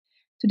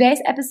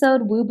Today's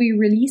episode will be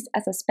released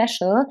as a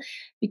special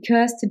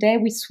because today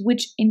we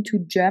switch into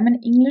German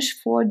English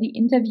for the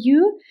interview,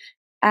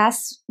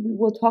 as we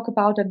will talk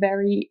about a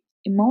very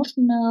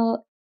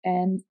emotional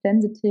and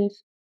sensitive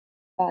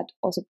but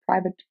also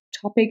private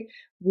topic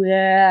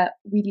where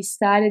we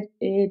decided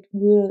it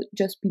will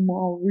just be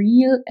more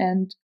real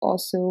and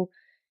also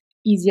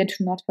easier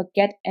to not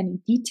forget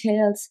any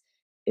details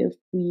if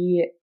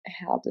we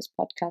held this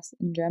podcast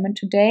in German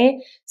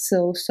today.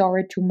 So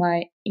sorry to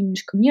my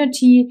English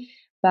community,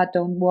 but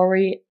don't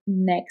worry,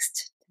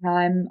 next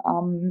time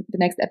the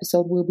next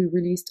episode will be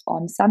released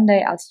on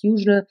Sunday as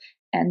usual,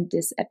 and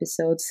these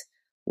episodes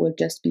will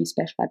just be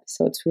special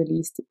episodes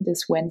released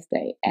this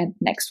Wednesday and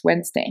next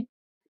Wednesday.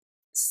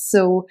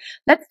 So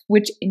let's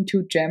switch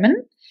into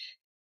German.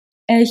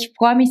 Ich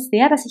freue mich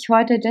sehr, dass ich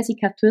heute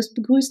Jessica Fürst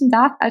begrüßen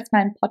darf als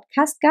meinen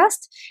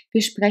Podcast-Gast.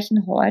 Wir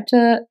sprechen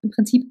heute im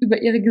Prinzip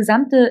über ihre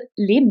gesamte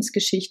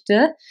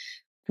Lebensgeschichte,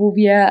 wo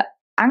wir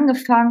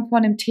angefangen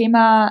von dem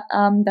Thema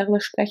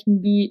darüber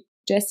sprechen, wie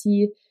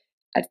Jessie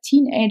als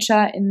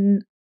Teenager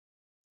in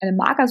eine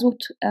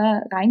Magersucht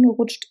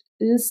reingerutscht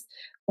ist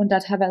und da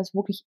teilweise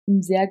wirklich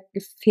ein sehr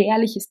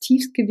gefährliches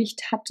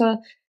Tiefsgewicht hatte,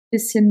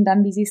 bis hin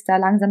dann, wie sie es da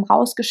langsam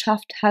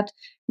rausgeschafft hat,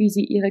 wie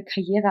sie ihre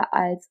Karriere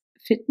als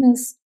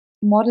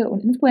Fitnessmodel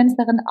und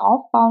Influencerin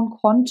aufbauen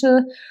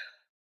konnte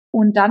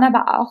und dann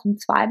aber auch im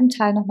zweiten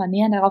Teil nochmal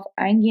näher darauf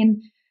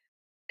eingehen,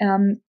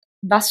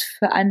 was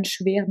für einen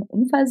schweren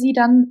Unfall sie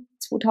dann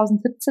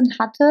 2017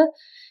 hatte,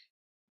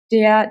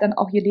 der dann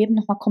auch ihr Leben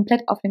nochmal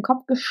komplett auf den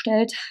Kopf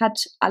gestellt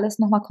hat, alles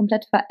nochmal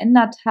komplett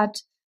verändert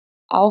hat,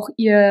 auch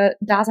ihr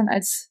Dasein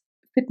als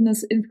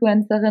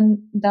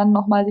Fitness-Influencerin dann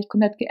nochmal sich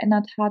komplett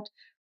geändert hat,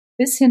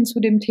 bis hin zu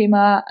dem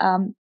Thema,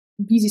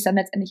 wie sie es dann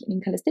letztendlich in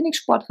den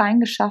Calisthenics-Sport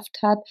reingeschafft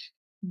hat,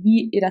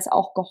 wie ihr das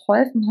auch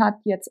geholfen hat,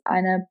 jetzt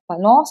eine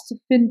Balance zu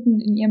finden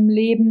in ihrem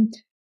Leben,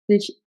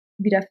 sich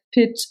wieder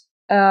fit,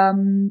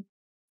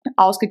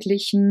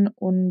 ausgeglichen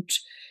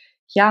und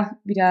ja,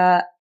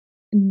 wieder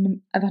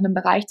in einfach einem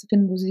Bereich zu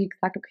finden, wo sie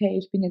sagt, okay,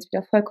 ich bin jetzt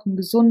wieder vollkommen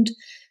gesund.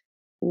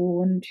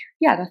 Und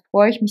ja, da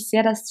freue ich mich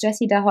sehr, dass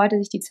Jessie da heute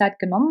sich die Zeit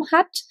genommen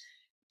hat.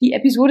 Die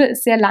Episode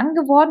ist sehr lang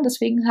geworden,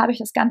 deswegen habe ich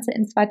das Ganze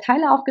in 2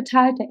 Teile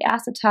aufgeteilt. Der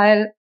erste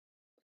Teil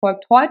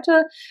folgt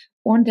heute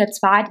und der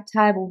zweite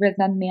Teil, wo wir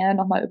dann mehr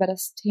nochmal über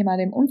das Thema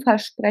dem Unfall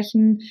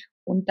sprechen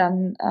und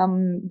dann,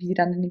 wie sie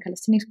dann in den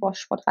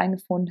Calisthenics-Sport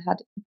reingefunden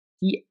hat.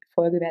 Die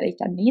Folge werde ich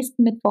dann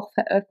nächsten Mittwoch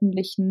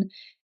veröffentlichen.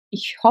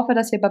 Ich hoffe,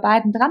 dass ihr bei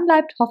beiden dran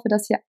bleibt, hoffe,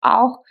 dass ihr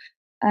auch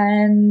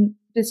ein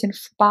bisschen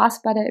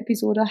Spaß bei der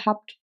Episode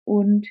habt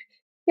und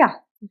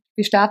ja,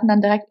 wir starten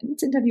dann direkt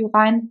ins Interview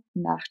rein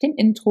nach dem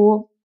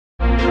Intro.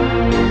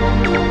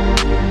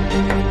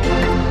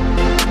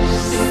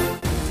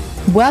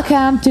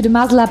 Welcome to the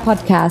Masala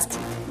Podcast,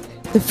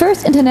 the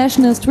first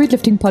international street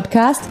lifting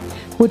podcast,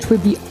 which will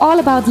be all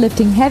about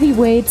lifting heavy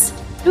weights,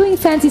 doing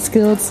fancy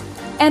skills,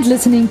 and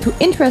listening to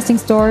interesting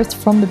stories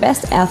from the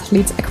best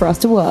athletes across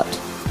the world.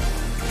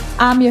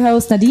 I'm your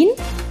host Nadine,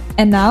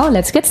 and now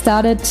let's get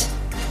started.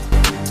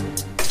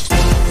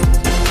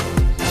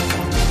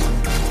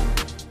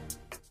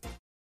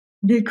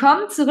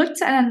 Willkommen zurück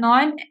zu einer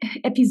neuen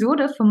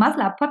Episode vom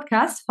Masala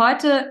Podcast.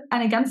 Heute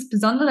eine ganz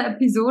besondere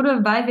Episode,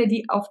 weil wir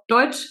die auf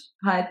Deutsch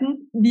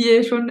halten, wie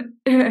ihr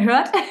schon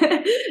hört,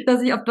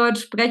 dass ich auf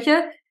Deutsch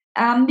spreche.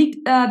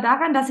 Liegt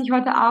daran, dass ich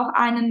heute auch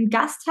einen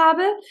Gast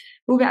habe,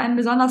 wo wir ein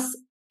besonders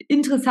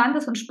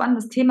interessantes und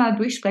spannendes Thema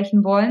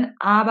durchsprechen wollen,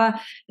 aber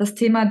das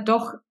Thema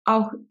doch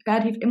auch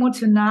relativ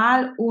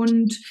emotional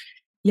und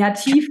ja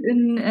tief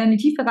in die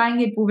Tiefe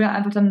reingeht, wo wir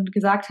einfach dann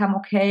gesagt haben,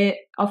 okay,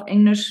 auf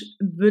Englisch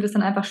wird es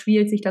dann einfach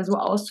schwierig, sich da so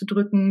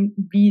auszudrücken,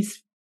 wie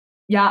es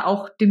ja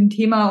auch dem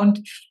Thema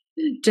und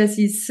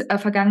Jessies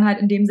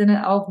Vergangenheit in dem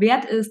Sinne auch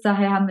wert ist.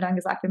 Daher haben wir dann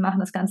gesagt, wir machen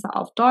das Ganze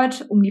auf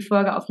Deutsch, um die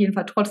Folge auf jeden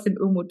Fall trotzdem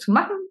irgendwo zu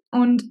machen.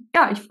 Und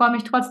ja, ich freue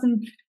mich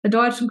trotzdem, der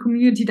deutschen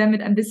Community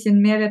damit ein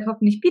bisschen Mehrwert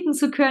hoffentlich bieten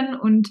zu können.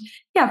 Und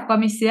ja, freue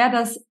mich sehr,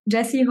 dass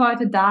Jessie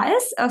heute da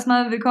ist.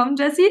 Erstmal willkommen,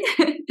 Jessie.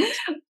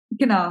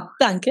 Genau.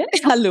 Danke,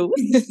 hallo.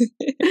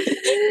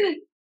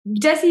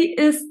 Jessie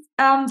ist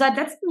seit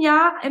letztem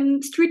Jahr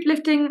im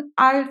Streetlifting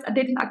als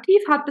Athletin aktiv,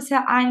 hat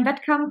bisher einen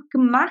Wettkampf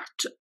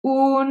gemacht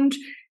und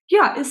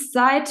ja, ist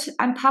seit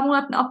ein paar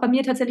Monaten auch bei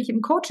mir tatsächlich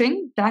im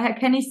Coaching. Daher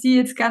kenne ich sie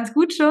jetzt ganz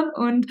gut schon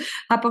und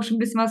habe auch schon ein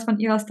bisschen was von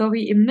ihrer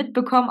Story eben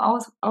mitbekommen, auch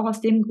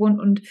aus dem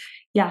Grund. Und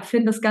ja,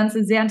 finde das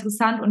Ganze sehr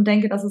interessant und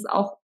denke, dass es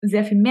auch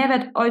sehr viel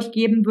Mehrwert euch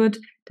geben wird.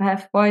 Daher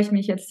freue ich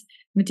mich jetzt,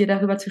 mit dir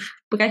darüber zu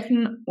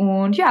sprechen.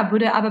 Und ja,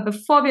 würde aber,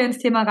 bevor wir ins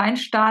Thema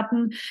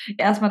reinstarten,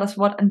 erstmal das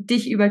Wort an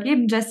dich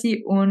übergeben,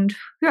 Jessie. Und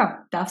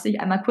ja, darfst dich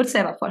einmal kurz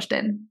selber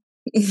vorstellen.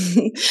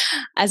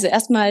 Also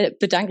erstmal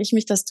bedanke ich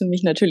mich, dass du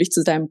mich natürlich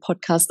zu deinem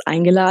Podcast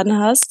eingeladen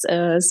hast.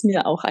 Ist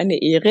mir auch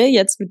eine Ehre,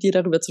 jetzt mit dir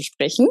darüber zu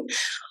sprechen.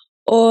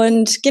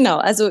 Und genau,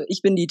 also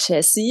ich bin die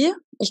Jessie.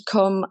 Ich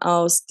komme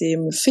aus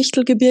dem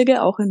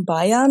Fichtelgebirge, auch in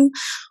Bayern,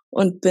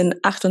 und bin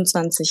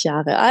 28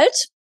 Jahre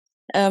alt.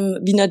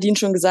 Wie Nadine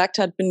schon gesagt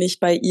hat, bin ich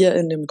bei ihr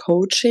in dem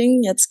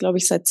Coaching, jetzt glaube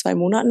ich seit 2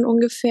 Monaten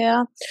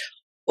ungefähr.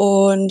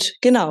 Und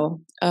genau,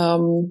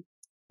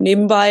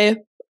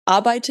 nebenbei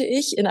arbeite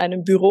ich in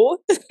einem Büro.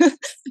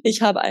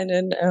 Ich habe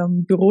einen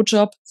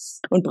Bürojob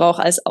und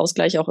brauche als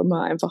Ausgleich auch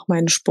immer einfach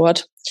meinen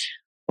Sport.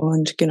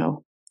 Und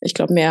genau, ich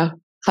glaube, mehr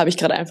habe ich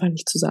gerade einfach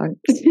nicht zu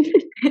sagen.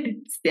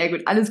 Sehr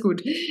gut, alles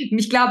gut.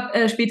 Ich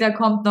glaube, später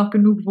kommt noch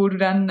genug, wo du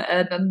dann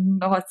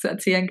noch was zu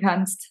erzählen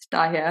kannst.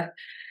 Daher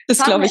Das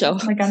fahren glaube wir ich auch.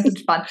 erstmal ganz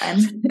entspannt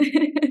ein.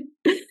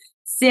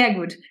 Sehr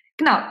gut.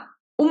 Genau.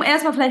 Um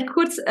erstmal vielleicht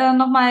kurz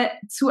nochmal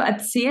zu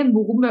erzählen,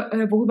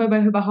 worüber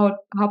wir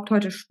überhaupt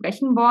heute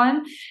sprechen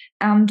wollen.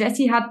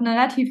 Jessie hat eine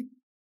relativ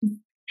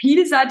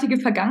vielseitige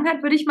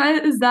Vergangenheit, würde ich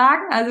mal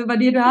sagen. Also bei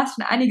dir, du hast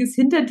schon einiges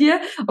hinter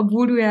dir,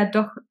 obwohl du ja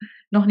doch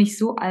noch nicht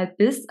so alt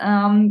bist.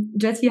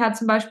 Jessie hat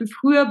zum Beispiel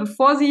früher,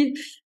 bevor sie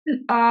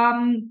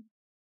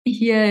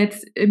hier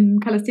jetzt im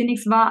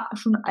Calisthenics war,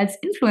 schon als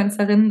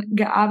Influencerin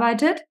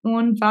gearbeitet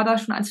und war da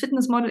schon als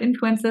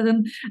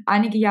Fitnessmodel-Influencerin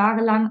einige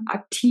Jahre lang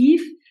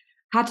aktiv,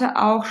 hatte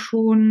auch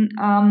schon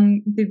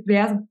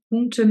diverse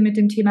Punkte mit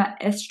dem Thema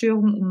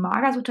Essstörung und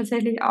Magersucht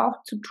tatsächlich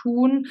auch zu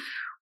tun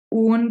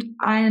und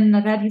einen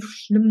relativ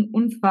schlimmen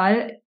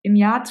Unfall im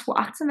Jahr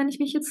 2018, wenn ich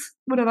mich jetzt,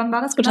 oder wann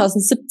war das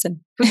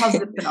 2017. Genau?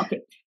 2017,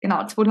 okay.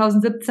 Genau,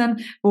 2017,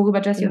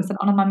 worüber Jessie uns dann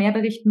auch nochmal mehr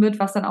berichten wird,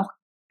 was dann auch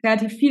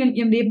relativ viel in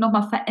ihrem Leben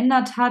nochmal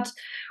verändert hat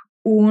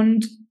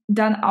und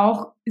dann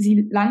auch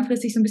sie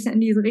langfristig so ein bisschen in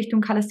diese Richtung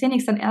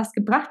Calisthenics dann erst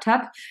gebracht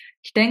hat.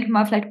 Ich denke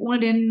mal, vielleicht ohne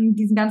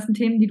diesen ganzen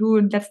Themen, die du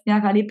in den letzten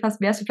Jahren erlebt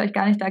hast, wärst du vielleicht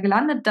gar nicht da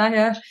gelandet.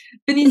 Daher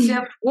bin ich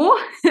sehr froh,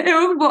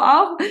 irgendwo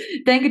auch.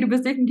 Denke, du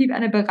bist definitiv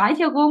eine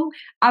Bereicherung.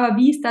 Aber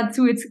wie es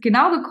dazu jetzt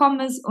genau gekommen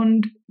ist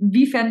und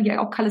wiefern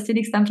dir auch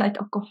Calisthenics dann vielleicht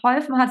auch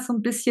geholfen hat, so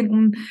ein bisschen,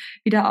 um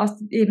wieder aus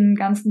eben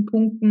ganzen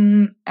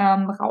Punkten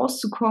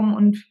rauszukommen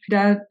und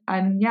wieder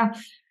ein, ja,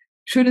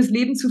 schönes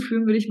Leben zu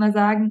führen, würde ich mal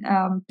sagen.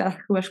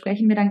 Darüber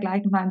sprechen wir dann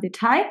gleich nochmal im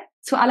Detail.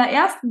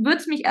 Zuallererst würde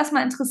es mich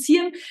erstmal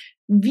interessieren,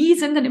 wie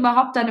sind denn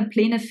überhaupt deine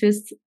Pläne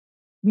fürs,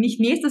 nicht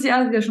nächstes Jahr,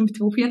 das ist ja schon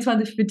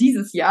 2024, für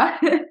dieses Jahr.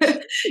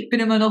 Ich bin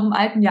immer noch im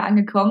alten Jahr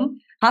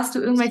angekommen. Hast du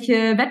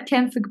irgendwelche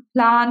Wettkämpfe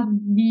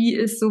geplant? Wie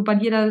ist so bei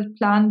dir da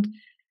geplant?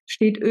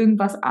 Steht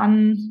irgendwas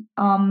an?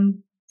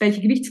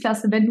 Welche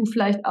Gewichtsklasse, wenn du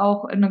vielleicht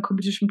auch in einer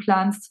Competition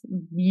planst?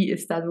 Wie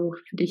ist da so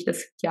für dich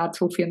das Jahr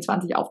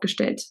 2024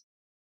 aufgestellt?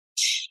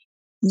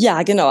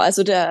 Ja, genau.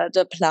 Also der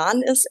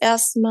Plan ist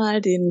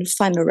erstmal, den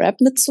Final Rap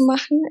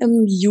mitzumachen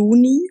im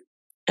Juni.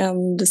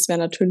 Das wäre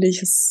natürlich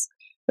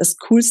das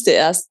Coolste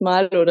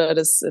erstmal oder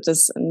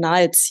das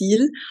nahe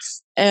Ziel.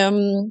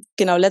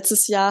 Genau,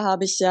 letztes Jahr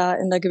habe ich ja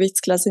in der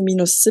Gewichtsklasse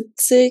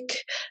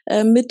 -70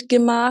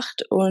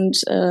 mitgemacht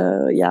und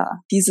ja,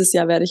 dieses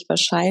Jahr werde ich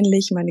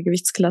wahrscheinlich meine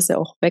Gewichtsklasse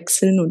auch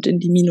wechseln und in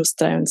die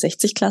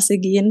 -63 Klasse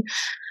gehen.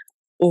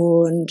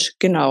 Und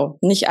genau,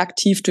 nicht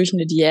aktiv durch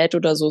eine Diät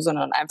oder so,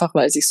 sondern einfach,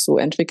 weil es sich so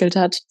entwickelt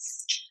hat.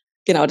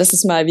 Genau, das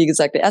ist mal, wie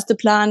gesagt, der erste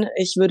Plan.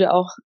 Ich würde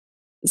auch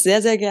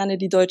sehr, sehr gerne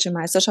die deutsche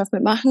Meisterschaft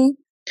mitmachen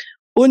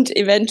und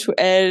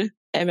eventuell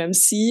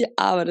MMC,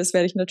 aber das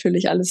werde ich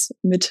natürlich alles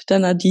mit der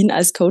Nadine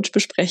als Coach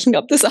besprechen,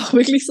 ob das auch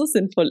wirklich so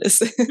sinnvoll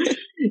ist.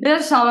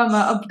 Ja, schauen wir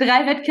mal, ob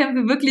 3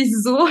 Wettkämpfe wirklich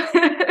so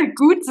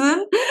gut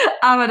sind.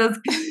 Aber das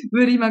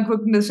würde ich mal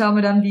gucken. Das schauen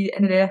wir dann, wie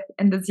Ende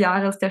des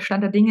Jahres der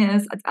Stand der Dinge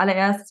ist. Als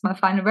allererstes mal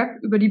Final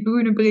Rap über die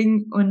Bühne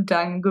bringen und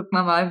dann gucken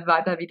wir mal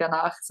weiter, wie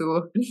danach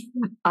so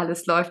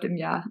alles läuft im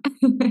Jahr.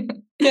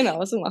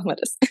 Genau, so machen wir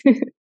das.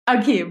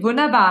 Okay,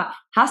 wunderbar.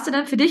 Hast du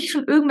denn für dich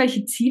schon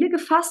irgendwelche Ziele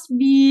gefasst,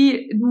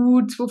 wie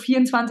du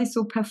 2024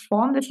 so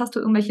performen willst? Hast du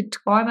irgendwelche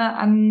Träume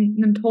an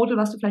einem Total,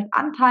 was du vielleicht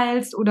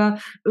anpeilst oder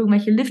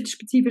irgendwelche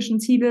Lift-spezifischen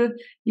Ziele,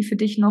 die für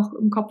dich noch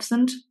im Kopf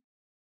sind?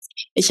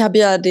 Ich habe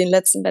ja den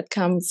letzten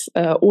Wettkampf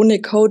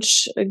ohne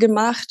Coach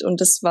gemacht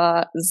und das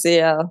war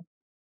sehr,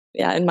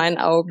 ja, in meinen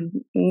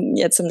Augen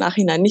jetzt im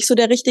Nachhinein nicht so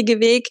der richtige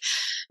Weg.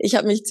 Ich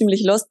habe mich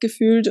ziemlich lost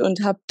gefühlt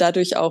und habe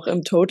dadurch auch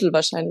im Total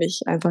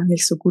wahrscheinlich einfach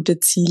nicht so gute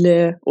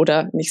Ziele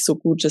oder nicht so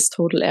gutes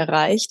Total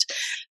erreicht.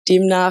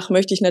 Demnach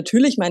möchte ich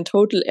natürlich mein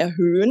Total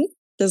erhöhen.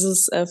 Das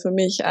ist für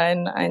mich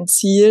ein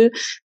Ziel.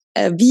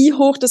 Wie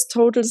hoch das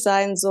Total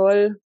sein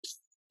soll,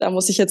 da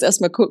muss ich jetzt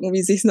erstmal gucken,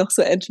 wie sich's noch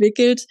so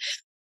entwickelt.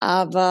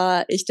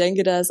 Aber ich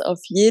denke, da ist auf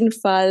jeden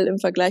Fall im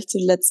Vergleich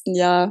zum letzten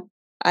Jahr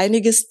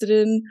einiges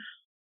drin.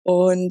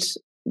 Und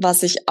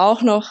was ich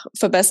auch noch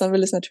verbessern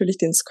will, ist natürlich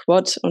den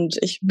Squat. Und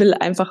ich will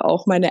einfach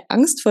auch meine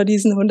Angst vor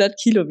diesen 100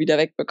 Kilo wieder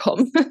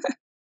wegbekommen.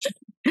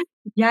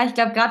 Ja, ich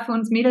glaube, gerade für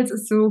uns Mädels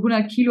ist so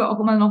 100 Kilo auch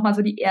immer noch mal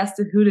so die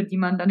erste Hürde, die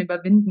man dann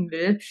überwinden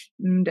will,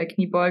 in der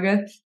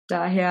Kniebeuge.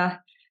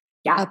 Daher,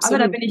 ja, aber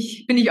da Absolut.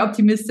 bin ich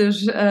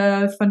optimistisch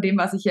von dem,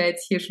 was sich ja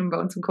jetzt hier schon bei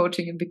uns im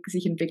Coaching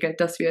sich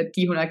entwickelt, dass wir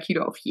die 100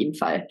 Kilo auf jeden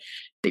Fall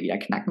wieder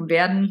knacken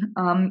werden.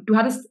 Du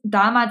hattest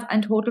damals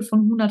ein Total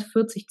von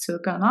 140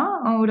 circa,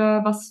 ne?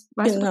 Oder was,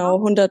 weißt du das Genau,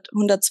 noch?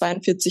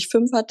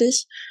 142,5 hatte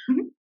ich.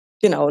 Mhm.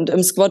 Genau, und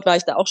im Squat war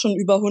ich da auch schon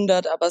über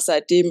 100, aber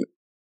seitdem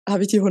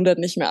habe ich die 100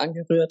 nicht mehr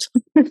angerührt.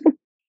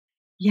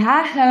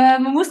 Ja,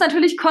 man muss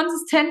natürlich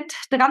konsistent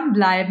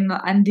dranbleiben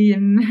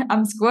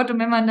am Squat und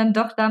wenn man dann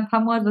doch da ein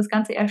paar Monate das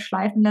Ganze eher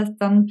schleifen lässt,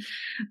 dann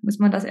muss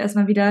man das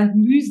erstmal wieder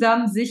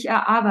mühsam sich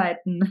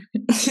erarbeiten.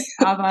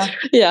 Aber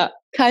Ja,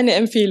 keine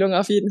Empfehlung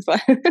auf jeden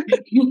Fall.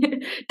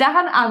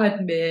 daran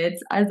arbeiten wir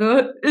jetzt.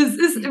 Also es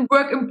ist ein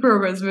Work in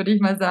Progress, würde ich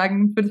mal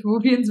sagen. Für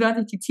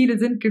 2024 die Ziele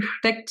sind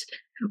gesteckt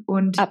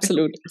und ich bin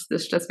Absolut.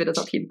 optimistisch, dass wir das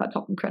auf jeden Fall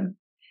toppen können.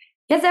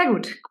 Ja, sehr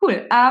gut.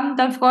 Cool.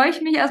 Dann freue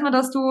ich mich erstmal,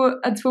 dass du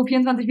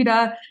 2024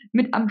 wieder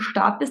mit am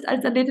Start bist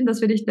als Athletin,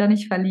 dass wir dich da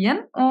nicht verlieren.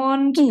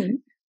 Und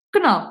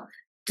genau,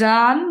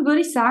 dann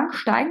würde ich sagen,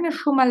 steigen wir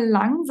schon mal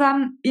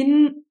langsam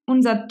in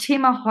unser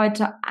Thema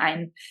heute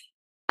ein.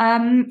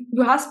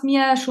 Du hast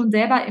mir schon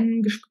selber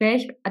im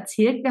Gespräch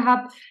erzählt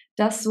gehabt,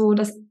 dass so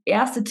das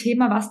erste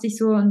Thema, was dich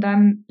so in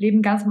deinem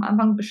Leben ganz am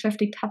Anfang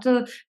beschäftigt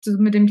hatte, so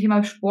mit dem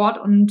Thema Sport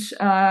und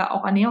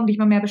auch Ernährung, dich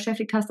mal mehr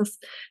beschäftigt hast, dass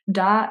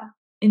da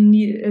in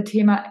die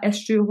Thema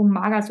Essstörung,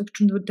 Magersucht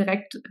schon so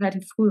direkt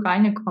relativ früh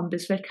reingekommen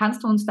bist. Vielleicht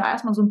kannst du uns da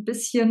erstmal so ein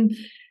bisschen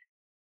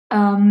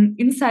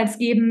Insights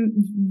geben,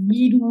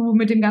 wie du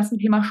mit dem ganzen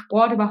Thema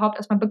Sport überhaupt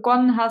erstmal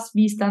begonnen hast,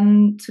 wie es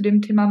dann zu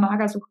dem Thema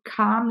Magersucht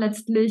kam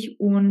letztlich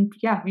und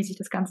ja, wie sich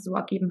das Ganze so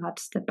ergeben hat,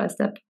 Step by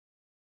Step.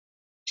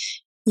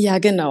 Ja,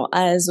 genau.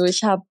 Also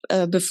ich habe,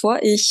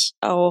 bevor ich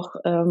auch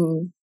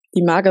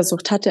die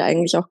Magersucht hatte,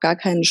 eigentlich auch gar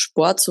keinen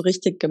Sport so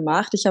richtig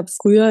gemacht. Ich habe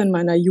früher in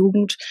meiner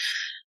Jugend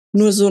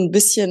nur so ein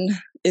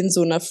bisschen in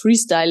so einer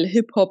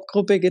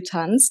Freestyle-Hip-Hop-Gruppe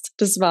getanzt.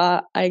 Das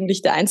war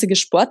eigentlich der einzige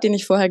Sport, den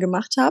ich vorher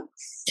gemacht habe.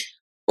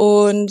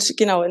 Und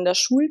genau, in der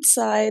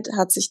Schulzeit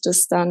hat sich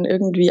das dann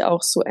irgendwie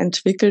auch so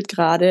entwickelt,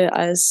 gerade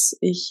als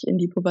ich in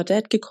die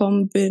Pubertät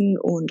gekommen bin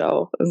und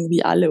auch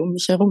irgendwie alle um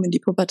mich herum in die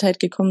Pubertät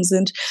gekommen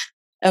sind.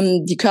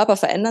 Die Körper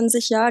verändern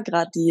sich ja,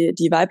 gerade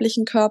die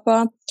weiblichen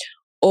Körper.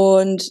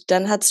 Und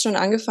dann hat es schon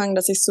angefangen,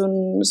 dass ich so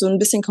ein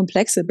bisschen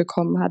Komplexe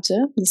bekommen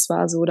hatte. Das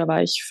war so, da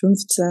war ich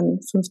 15,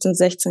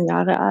 16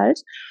 Jahre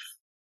alt.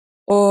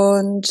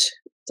 Und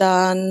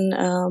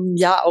dann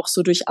ja auch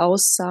so durch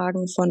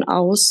Aussagen von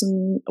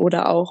außen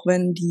oder auch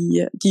wenn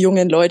die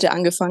jungen Leute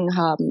angefangen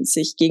haben,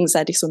 sich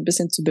gegenseitig so ein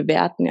bisschen zu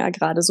bewerten, ja,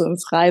 gerade so im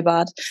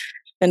Freibad,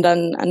 wenn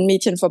dann ein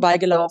Mädchen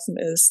vorbeigelaufen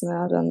ist,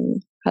 na,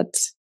 dann hat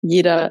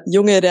jeder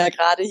Junge, der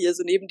gerade hier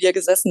so neben dir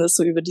gesessen ist,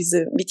 so über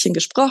diese Mädchen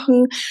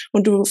gesprochen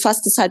und du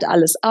fasst es halt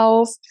alles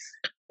auf.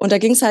 Und da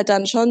ging es halt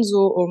dann schon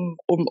so um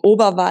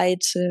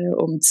Oberweite,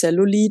 um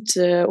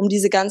Zellulite, um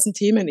diese ganzen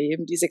Themen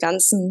eben, diese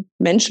ganzen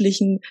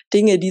menschlichen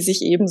Dinge, die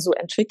sich eben so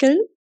entwickeln.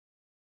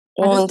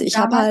 Und ich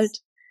habe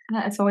halt...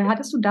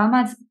 Hattest du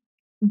damals,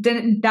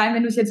 denn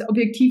wenn du es jetzt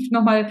objektiv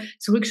nochmal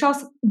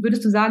zurückschaust,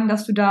 würdest du sagen,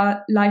 dass du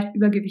da leicht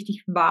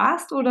übergewichtig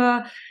warst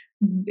oder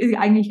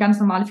eigentlich ganz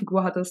normale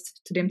Figur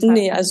hattest zu dem Zeitpunkt?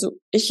 Nee, also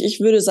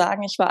ich würde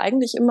sagen, ich war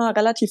eigentlich immer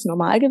relativ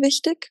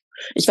normalgewichtig.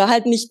 Ich war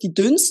halt nicht die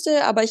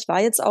dünnste, aber ich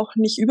war jetzt auch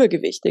nicht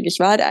übergewichtig. Ich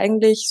war halt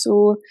eigentlich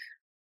so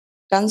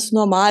ganz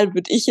normal,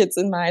 würde ich jetzt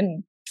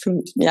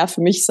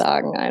für mich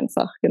sagen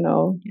einfach,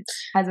 genau.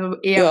 Also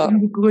eher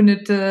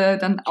unbegründete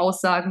dann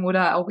Aussagen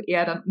oder auch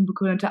eher dann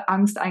unbegründete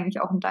Angst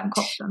eigentlich auch in deinem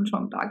Kopf dann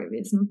schon da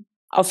gewesen.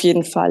 Auf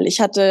jeden Fall. Ich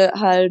hatte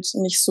halt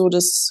nicht so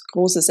das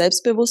große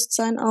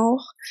Selbstbewusstsein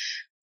auch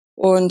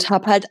und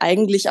habe halt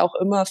eigentlich auch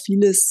immer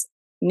vieles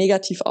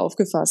negativ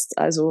aufgefasst.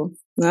 Also,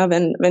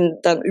 wenn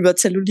dann über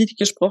Zellulit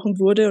gesprochen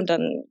wurde und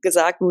dann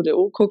gesagt wurde,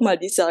 oh, guck mal,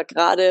 die ist ja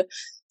gerade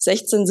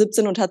 16,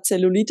 17 und hat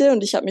Zellulite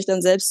und ich habe mich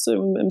dann selbst so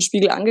im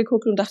Spiegel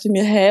angeguckt und dachte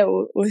mir,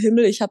 oh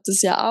Himmel, ich habe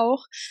das ja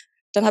auch.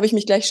 Dann habe ich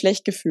mich gleich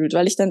schlecht gefühlt,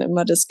 weil ich dann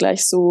immer das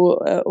gleich so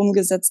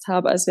umgesetzt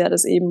habe, als wäre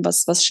das eben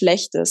was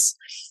Schlechtes.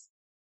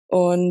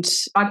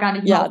 Und war gar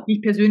nicht mal auf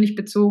dich persönlich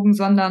bezogen,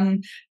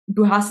 sondern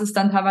du hast es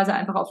dann teilweise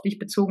einfach auf dich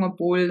bezogen,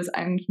 obwohl es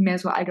eigentlich mehr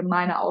so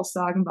allgemeine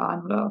Aussagen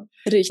waren oder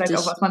vielleicht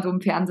auch, was man so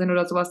im Fernsehen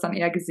oder sowas dann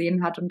eher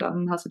gesehen hat und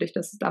dann hast du dich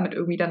das damit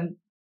irgendwie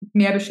dann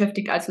mehr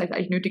beschäftigt, als vielleicht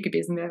eigentlich nötig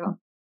gewesen wäre.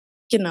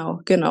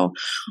 Genau.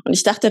 Und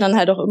ich dachte dann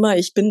halt auch immer,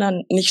 ich bin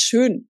dann nicht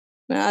schön.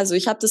 Ja, also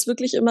ich habe das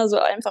wirklich immer so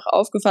einfach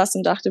aufgefasst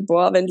und dachte,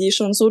 boah, wenn die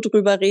schon so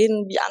drüber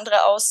reden, wie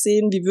andere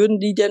aussehen, wie würden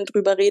die denn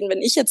drüber reden,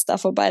 wenn ich jetzt da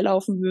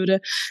vorbeilaufen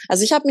würde?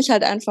 Also ich habe mich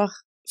halt einfach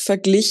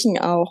verglichen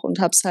auch und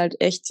habe es halt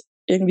echt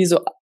irgendwie so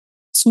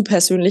zu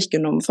persönlich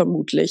genommen,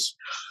 vermutlich.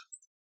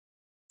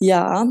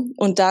 Ja,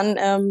 und dann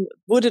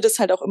wurde das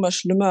halt auch immer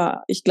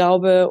schlimmer. Ich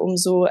glaube,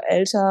 umso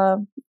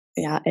älter,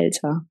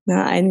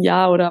 ein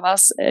Jahr oder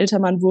was älter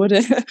man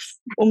wurde,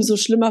 umso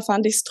schlimmer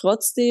fand ich es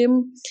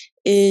trotzdem.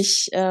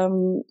 Ich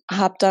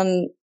habe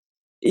dann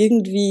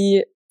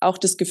irgendwie auch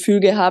das Gefühl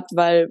gehabt,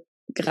 weil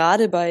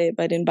gerade bei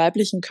den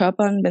weiblichen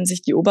Körpern, wenn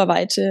sich die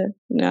Oberweite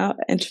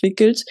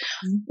entwickelt,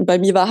 und bei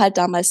mir war halt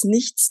damals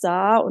nichts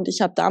da und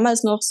ich habe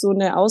damals noch so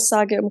eine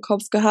Aussage im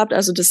Kopf gehabt,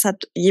 also das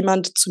hat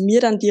jemand zu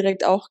mir dann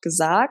direkt auch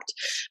gesagt,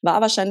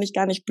 war wahrscheinlich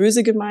gar nicht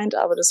böse gemeint,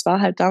 aber das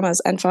war halt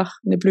damals einfach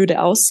eine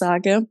blöde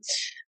Aussage.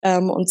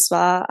 Und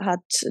zwar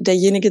hat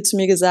derjenige zu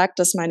mir gesagt,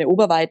 dass meine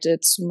Oberweite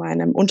zu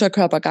meinem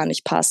Unterkörper gar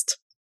nicht passt.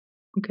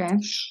 Okay.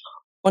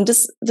 Und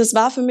das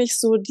war für mich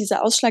so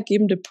dieser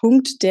ausschlaggebende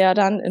Punkt, der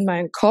dann in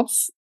meinen Kopf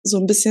so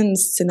ein bisschen ein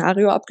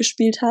Szenario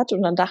abgespielt hat.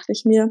 Und dann dachte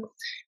ich mir,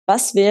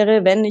 was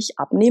wäre, wenn ich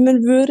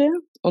abnehmen würde?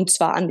 Und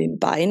zwar an den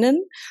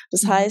Beinen.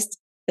 Das heißt,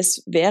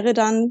 es wäre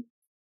dann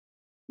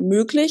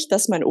möglich,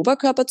 dass mein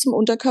Oberkörper zum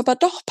Unterkörper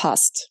doch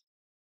passt.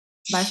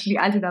 Weißt du, wie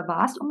alt du da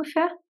warst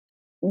ungefähr?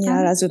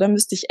 Ja, also da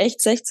müsste ich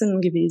echt 16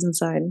 gewesen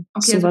sein.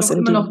 Okay, also Sowas doch in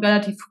immer dem. noch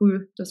relativ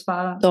früh. Das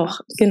war. Doch,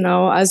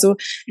 genau. Also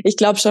ich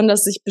glaube schon,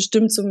 dass ich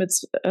bestimmt so mit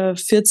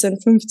 14,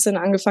 15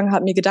 angefangen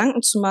habe, mir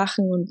Gedanken zu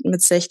machen. Und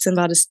mit 16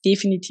 war das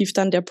definitiv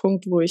dann der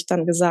Punkt, wo ich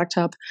dann gesagt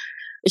habe,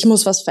 ich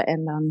muss was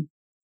verändern.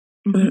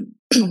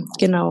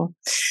 Genau.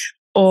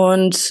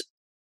 Und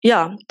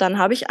ja, dann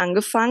habe ich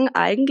angefangen,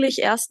 eigentlich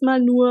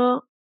erstmal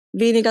nur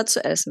weniger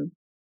zu essen.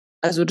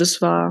 Also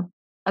das war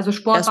Also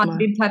Sport war zu erstmal.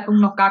 dem Zeitpunkt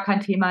noch gar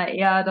kein Thema,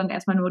 eher dann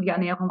erstmal nur die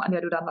Ernährung, an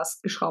der du dann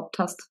was geschraubt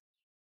hast.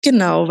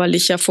 Genau, weil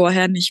ich ja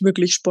vorher nicht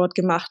wirklich Sport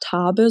gemacht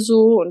habe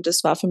so und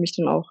das war für mich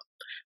dann auch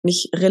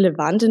nicht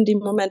relevant in dem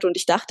Moment und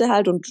ich dachte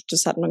halt, und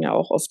das hat man ja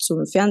auch oft so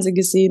im Fernsehen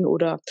gesehen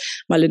oder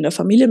mal in der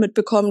Familie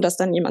mitbekommen, dass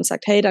dann jemand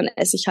sagt, hey, dann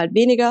esse ich halt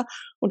weniger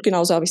und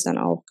genauso habe ich es dann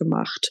auch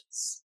gemacht.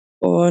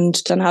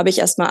 Und dann habe ich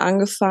erstmal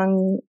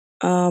angefangen,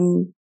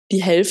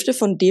 die Hälfte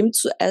von dem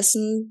zu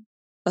essen,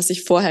 was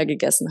ich vorher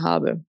gegessen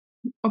habe.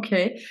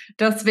 Okay,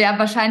 das wäre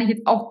wahrscheinlich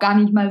jetzt auch gar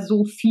nicht mal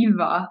so viel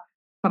war.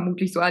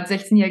 Vermutlich so als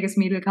 16-jähriges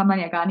Mädel kann man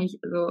ja gar nicht,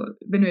 also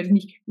wenn du jetzt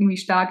nicht irgendwie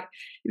stark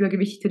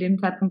übergewichtig zu dem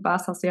Zeitpunkt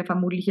warst, hast du ja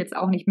vermutlich jetzt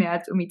auch nicht mehr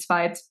als irgendwie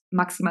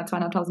maximal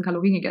 200.000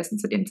 Kalorien gegessen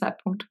zu dem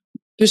Zeitpunkt.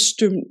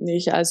 Bestimmt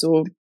nicht.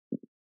 Also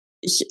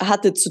ich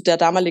hatte zu der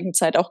damaligen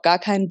Zeit auch gar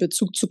keinen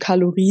Bezug zu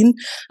Kalorien.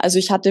 Also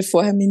ich hatte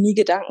vorher mir nie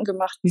Gedanken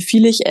gemacht, wie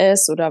viel ich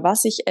esse oder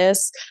was ich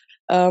esse.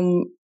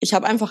 Ich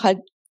habe einfach halt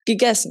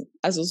gegessen.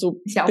 Also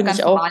so ist ja auch bin ganz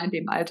ich auch. normal in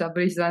dem Alter,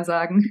 würde ich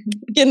sagen.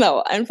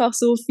 Genau, einfach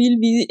so viel,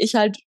 wie ich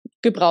halt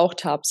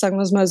gebraucht habe, sagen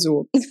wir es mal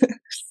so.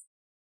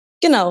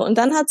 Genau, und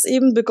dann hat es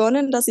eben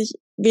begonnen, dass ich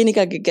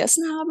weniger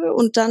gegessen habe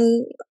und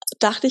dann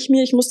dachte ich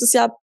mir, ich muss das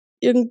ja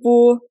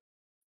irgendwo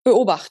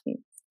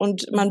beobachten.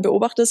 Und man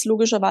beobachtet es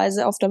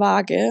logischerweise auf der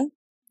Waage,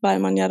 weil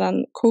man ja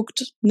dann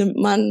guckt, nimmt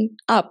man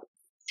ab.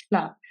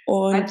 Klar.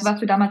 Und Weißt du, was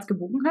du damals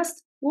gewogen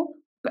hast?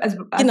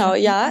 Also, genau,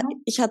 ja,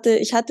 ich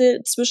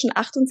hatte zwischen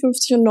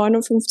 58 und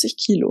 59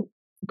 Kilo.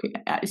 Okay,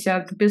 ist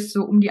ja, du bist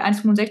so um die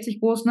 1,65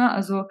 groß, ne?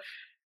 Also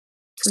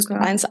circa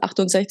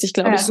 1,68,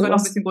 glaube ich, sogar noch ein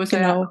sowas. bisschen größer,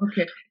 Genau. ja.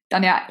 Okay.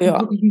 Dann ja, Ja,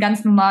 wirklich ein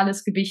ganz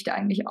normales Gewicht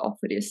eigentlich auch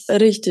für das.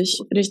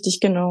 richtig,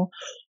 genau.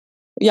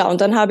 Ja,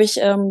 und dann habe ich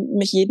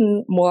mich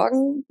jeden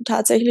Morgen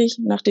tatsächlich,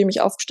 nachdem ich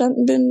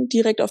aufgestanden bin,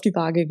 direkt auf die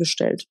Waage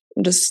gestellt.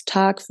 Und das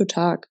Tag für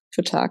Tag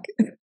für Tag.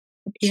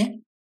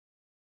 Okay.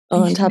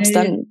 Und habe es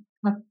dann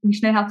Wie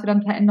schnell hast du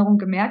dann Veränderungen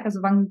gemerkt?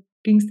 Also wann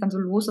ging es dann so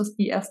los, dass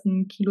die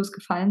ersten Kilos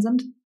gefallen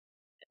sind?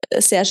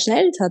 sehr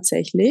schnell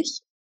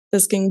tatsächlich.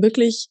 Das ging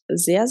wirklich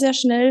sehr, sehr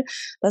schnell,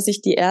 dass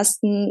ich die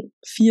ersten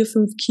 4,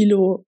 5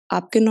 Kilo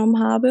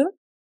abgenommen habe.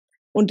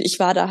 Und ich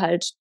war da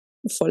halt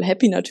voll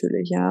happy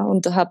natürlich, ja.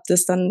 Und habe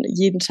das dann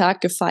jeden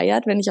Tag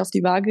gefeiert, wenn ich auf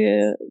die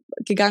Waage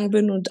gegangen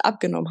bin und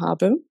abgenommen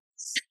habe.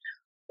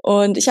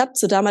 Und ich habe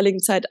zur damaligen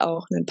Zeit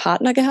auch einen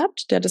Partner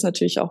gehabt, der hat das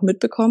natürlich auch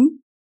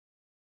mitbekommen.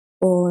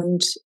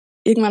 Und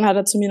irgendwann hat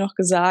er zu mir noch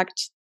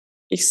gesagt,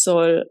 ich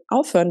soll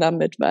aufhören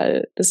damit,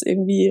 weil das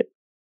irgendwie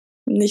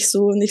nicht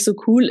so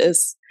cool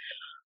ist.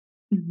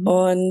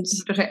 Und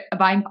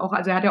war ihm auch,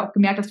 also er hat ja auch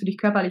gemerkt, dass du dich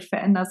körperlich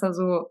veränderst,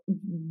 also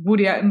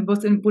wurde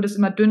es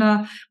immer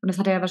dünner und das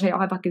hat er ja wahrscheinlich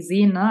auch einfach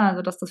gesehen, ne?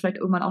 Also dass das vielleicht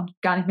irgendwann auch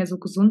gar nicht mehr so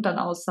gesund dann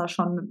aussah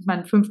schon. Ich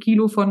meine, 5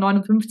 Kilo von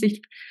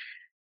 59,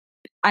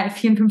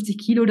 54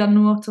 Kilo dann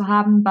nur noch zu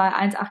haben bei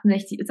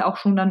 1,68 ist auch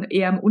schon dann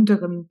eher im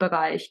unteren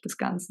Bereich des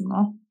Ganzen,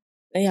 ne?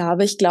 ja,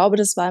 aber ich glaube,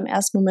 das war im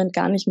ersten Moment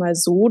gar nicht mal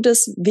so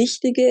das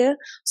Wichtige,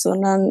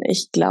 sondern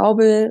ich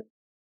glaube,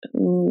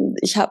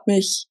 ich habe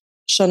mich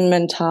schon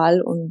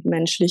mental und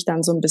menschlich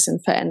dann so ein bisschen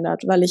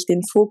verändert, weil ich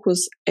den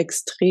Fokus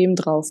extrem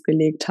drauf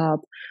gelegt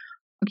habe.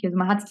 Okay, also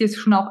man hat es dir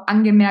schon auch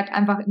angemerkt,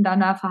 einfach in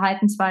deiner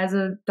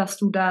Verhaltensweise, dass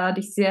du da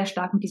dich sehr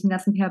stark mit diesem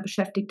ganzen Thema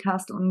beschäftigt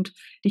hast und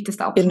dich das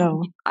da auch schon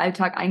im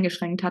Alltag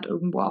eingeschränkt hat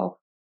irgendwo auch.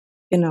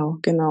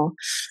 Genau.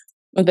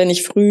 Und wenn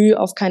ich früh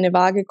auf keine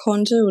Waage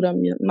konnte oder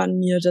man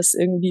mir das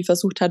irgendwie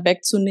versucht hat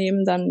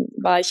wegzunehmen, dann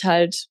war ich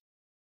halt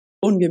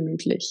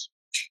ungemütlich.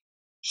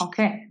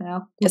 Okay, ja.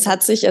 Gut. Es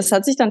hat sich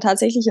dann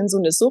tatsächlich in so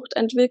eine Sucht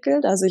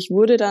entwickelt. Also ich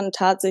wurde dann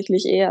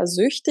tatsächlich eher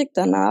süchtig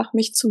danach,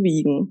 mich zu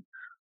wiegen.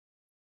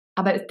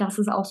 Aber das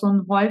ist auch so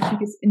ein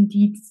häufiges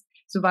Indiz,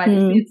 soweit ich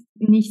bin jetzt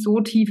nicht so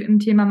tief im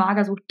Thema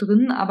Magersucht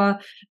drin, aber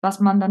was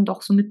man dann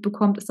doch so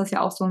mitbekommt, ist das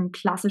ja auch so ein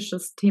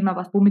klassisches Thema,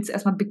 womit es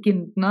erstmal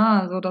beginnt, ne?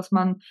 Also, dass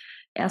man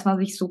erstmal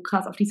sich so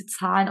krass auf diese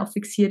Zahlen auch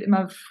fixiert,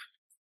 immer,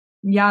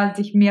 ja,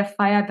 sich mehr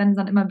feiert, wenn es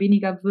dann immer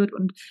weniger wird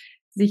und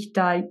sich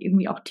da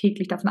irgendwie auch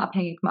täglich davon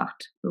abhängig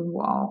macht,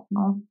 irgendwo auch,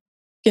 ne?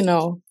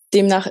 Genau.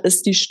 Demnach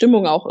ist die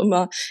Stimmung auch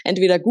immer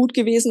entweder gut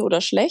gewesen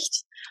oder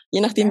schlecht, je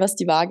nachdem, was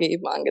die Waage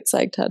eben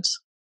angezeigt hat.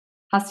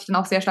 Hast dich dann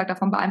auch sehr stark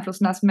davon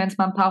beeinflussen lassen, wenn es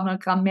mal ein paar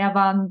hundert Gramm mehr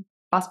waren,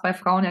 was bei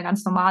Frauen ja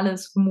ganz normal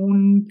ist,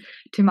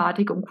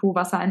 Hormonthematik und Co.,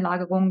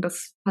 Wassereinlagerung,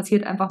 das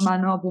passiert einfach mal,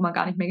 ne, wo man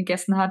gar nicht mehr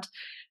gegessen hat.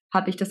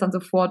 Hat dich das dann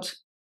sofort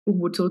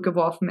irgendwo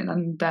zurückgeworfen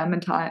in der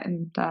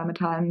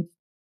mentalen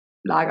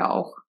Lage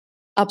auch.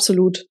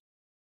 Absolut.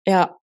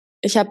 Ja,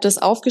 ich habe das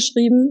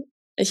aufgeschrieben.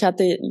 Ich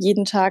hatte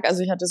jeden Tag,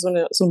 also ich hatte so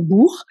ein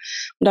Buch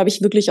und da habe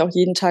ich wirklich auch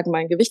jeden Tag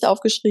mein Gewicht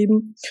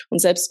aufgeschrieben. Und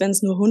selbst wenn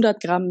es nur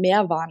 100 Gramm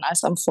mehr waren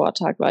als am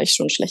Vortag, war ich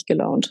schon schlecht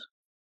gelaunt.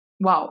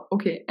 Wow,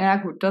 okay, ja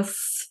gut,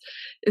 das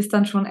ist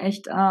dann schon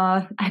echt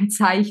ein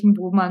Zeichen,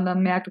 wo man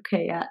dann merkt,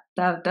 okay, ja,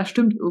 da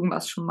stimmt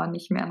irgendwas schon mal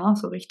nicht mehr, ne,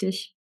 so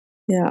richtig.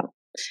 Ja.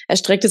 Er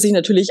streckte sich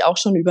natürlich auch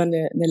schon über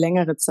eine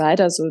längere Zeit,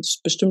 also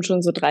bestimmt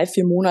schon so 3,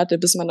 4 Monate,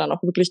 bis man dann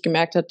auch wirklich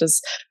gemerkt hat,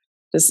 dass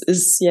das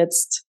ist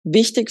jetzt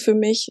wichtig für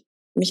mich,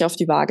 mich auf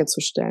die Waage zu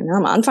stellen. Ja,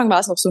 am Anfang war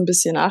es noch so ein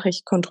bisschen, ach,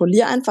 ich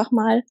kontrolliere einfach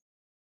mal.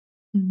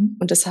 Mhm.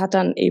 Und das hat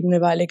dann eben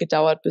eine Weile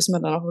gedauert, bis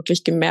man dann auch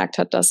wirklich gemerkt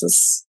hat, dass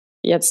es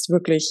jetzt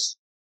wirklich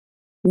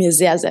mir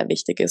sehr, sehr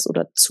wichtig ist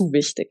oder zu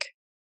wichtig.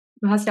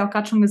 Du hast ja auch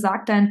gerade schon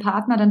gesagt, dein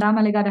Partner, dein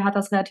damaliger, der hat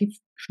das relativ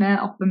schnell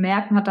auch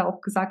bemerkt und hat da auch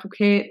gesagt,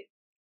 okay,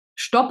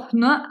 stopp,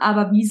 ne?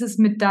 Aber wie ist es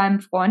mit deinem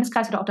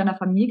Freundeskreis oder auch deiner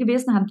Familie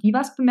gewesen? Haben die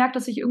was bemerkt,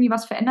 dass sich irgendwie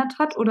was verändert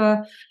hat?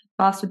 Oder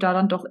warst du da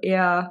dann doch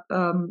eher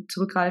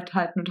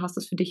zurückhaltend und hast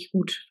das für dich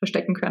gut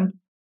verstecken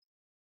können?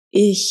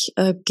 Ich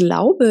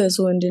glaube,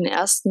 so in den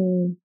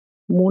ersten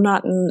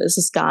Monaten ist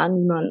es gar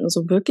niemandem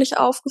so wirklich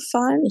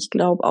aufgefallen. Ich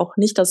glaube auch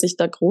nicht, dass ich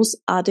da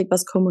großartig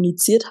was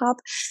kommuniziert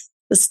habe.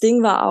 Das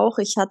Ding war auch,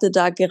 ich hatte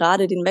da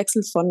gerade den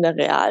Wechsel von der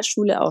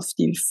Realschule auf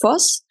die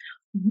FOS.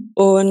 Mhm.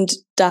 Und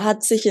da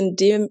hat sich in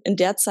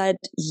der Zeit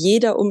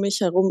jeder um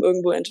mich herum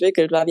irgendwo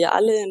entwickelt, weil wir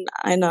alle in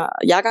einer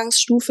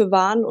Jahrgangsstufe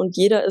waren und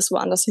jeder ist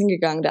woanders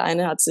hingegangen. Der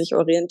eine hat sich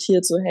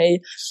orientiert, so,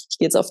 hey, ich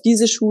gehe jetzt auf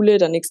diese Schule,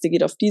 der nächste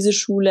geht auf diese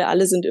Schule,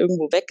 alle sind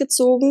irgendwo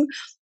weggezogen.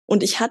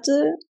 Und ich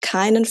hatte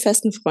keinen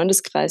festen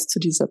Freundeskreis zu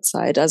dieser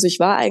Zeit. Also ich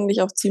war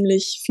eigentlich auch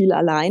ziemlich viel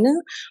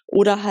alleine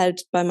oder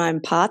halt bei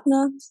meinem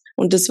Partner.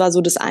 Und das war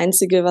so das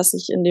Einzige, was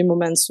ich in dem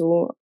Moment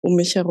so um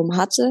mich herum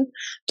hatte.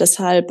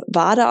 Deshalb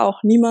war da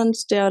auch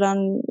niemand, der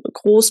dann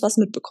groß was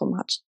mitbekommen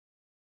hat.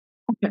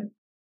 Okay.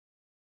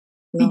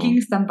 Wie ging Genau.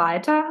 es dann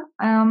weiter?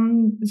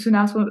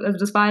 Also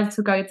das war jetzt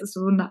sogar, jetzt ist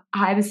so ein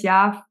halbes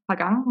Jahr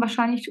vergangen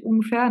wahrscheinlich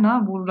ungefähr,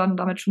 ne, wo du dann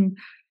damit schon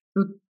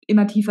so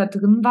immer tiefer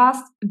drin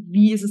warst.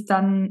 Wie ist es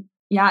dann,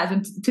 ja,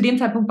 also zu dem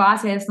Zeitpunkt war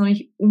es ja jetzt noch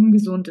nicht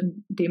ungesund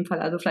in dem Fall,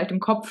 also vielleicht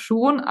im Kopf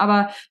schon,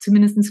 aber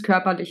zumindest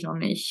körperlich noch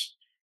nicht.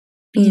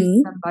 Wie ist es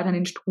Mhm. dann weiter in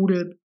den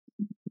Strudel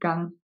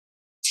gegangen?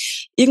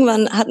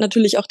 Irgendwann hat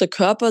natürlich auch der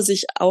Körper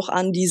sich auch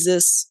an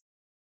diese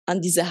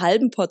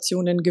halben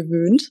Portionen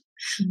gewöhnt.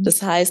 Mhm.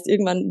 Das heißt,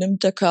 irgendwann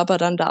nimmt der Körper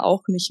dann da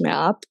auch nicht mehr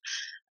ab.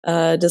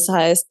 Das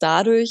heißt,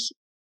 dadurch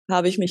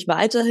habe ich mich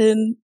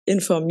weiterhin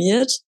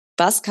informiert,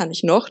 was kann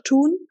ich noch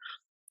tun,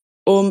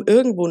 um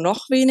irgendwo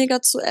noch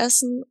weniger zu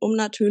essen, um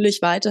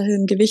natürlich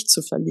weiterhin Gewicht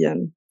zu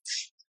verlieren.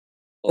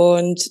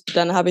 Und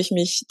dann habe ich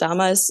mich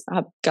damals,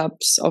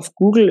 gab's auf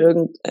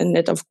Google,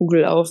 nicht auf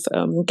Google, auf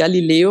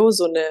Galileo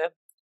so eine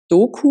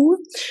Doku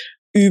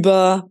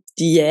über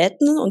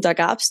Diäten und da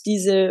gab's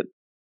diese,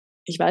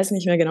 ich weiß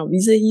nicht mehr genau, wie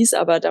sie hieß,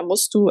 aber da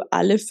musst du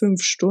alle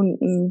 5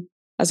 Stunden,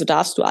 also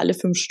darfst du alle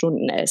 5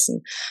 Stunden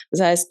essen.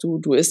 Das heißt,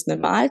 du isst eine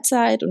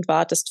Mahlzeit und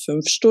wartest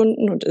 5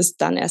 Stunden und isst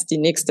dann erst die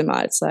nächste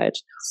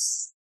Mahlzeit.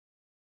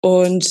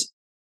 Und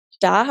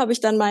da habe ich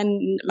dann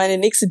meine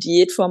nächste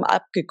Diätform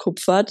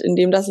abgekupfert,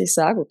 indem dass ich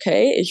sage,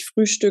 okay, ich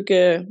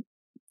frühstücke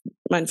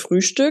mein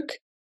Frühstück,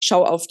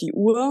 schaue auf die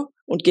Uhr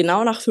und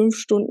genau nach 5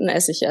 Stunden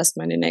esse ich erst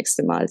meine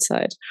nächste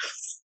Mahlzeit.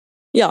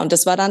 Ja, und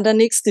das war dann der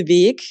nächste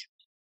Weg,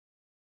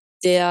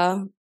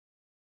 der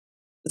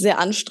sehr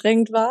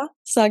anstrengend war,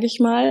 sage ich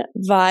mal,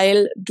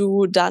 weil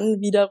du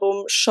dann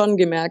wiederum schon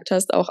gemerkt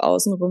hast, auch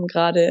außenrum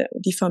gerade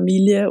die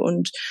Familie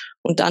und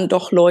dann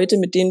doch Leute,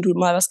 mit denen du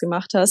mal was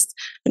gemacht hast,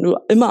 wenn du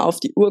immer auf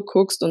die Uhr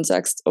guckst und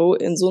sagst, oh,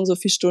 in so und so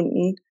viel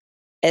Stunden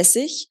esse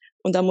ich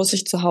und dann muss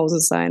ich zu Hause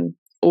sein.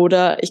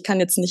 Oder ich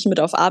kann jetzt nicht mit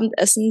auf Abend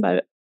essen,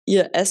 weil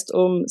ihr esst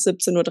um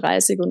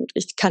 17:30 Uhr und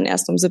ich kann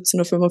erst um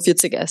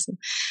 17:45 Uhr essen.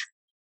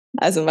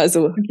 Also mal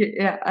so. Okay,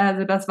 ja,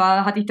 also das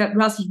war, du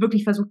hast dich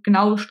wirklich versucht,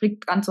 genau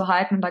strikt dran zu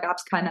halten und da gab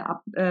es keine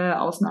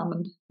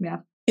Ausnahmen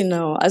mehr.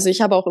 Genau. Also ich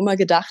habe auch immer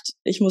gedacht,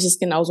 ich muss es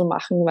genauso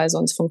machen, weil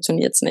sonst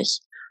funktioniert's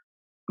nicht.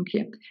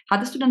 Okay.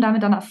 Hattest du denn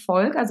damit dann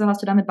Erfolg? Also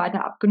hast du damit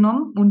weiter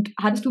abgenommen? Und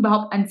hattest du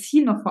überhaupt ein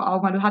Ziel noch vor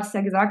Augen? Weil du hattest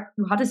ja gesagt,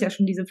 du hattest ja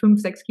schon diese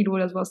 5, 6 Kilo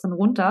oder sowas dann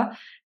runter.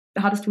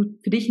 Hattest du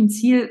für dich ein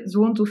Ziel,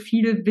 so und so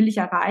viel will ich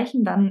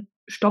erreichen, dann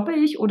stoppe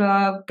ich?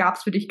 Oder gab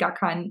es für dich gar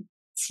kein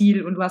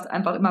Ziel und du hast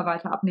einfach immer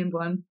weiter abnehmen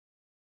wollen?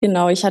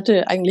 Genau, ich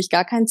hatte eigentlich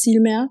gar kein Ziel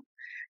mehr.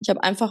 Ich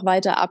habe einfach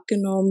weiter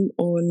abgenommen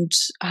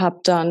und habe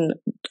dann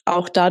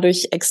auch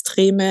dadurch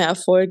extreme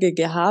Erfolge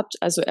gehabt,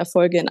 also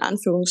Erfolge in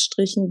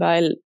Anführungsstrichen,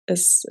 weil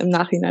es im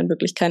Nachhinein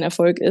wirklich kein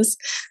Erfolg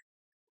ist.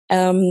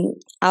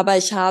 Aber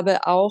ich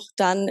habe auch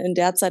dann in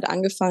der Zeit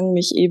angefangen,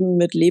 mich eben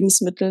mit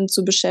Lebensmitteln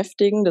zu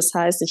beschäftigen. Das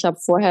heißt, ich habe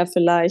vorher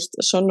vielleicht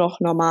schon noch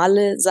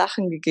normale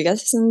Sachen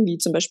gegessen, wie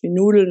zum Beispiel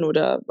Nudeln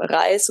oder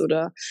Reis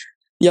oder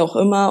wie auch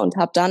immer, und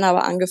habe dann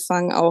aber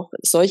angefangen, auch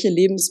solche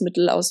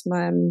Lebensmittel aus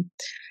meinem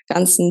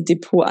ganzen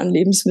Depot an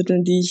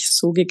Lebensmitteln, die ich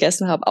so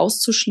gegessen habe,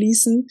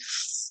 auszuschließen.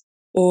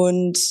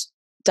 Und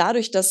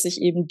dadurch, dass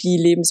ich eben die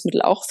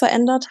Lebensmittel auch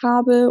verändert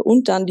habe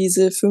und dann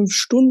diese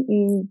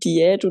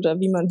 5-Stunden-Diät oder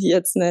wie man die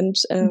jetzt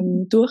nennt,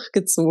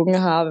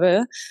 durchgezogen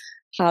habe,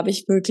 habe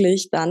ich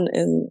wirklich dann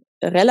in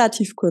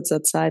relativ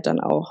kurzer Zeit dann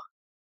auch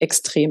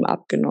extrem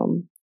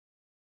abgenommen.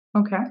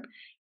 Okay.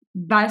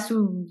 Weißt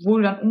du, wo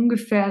du dann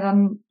ungefähr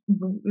dann,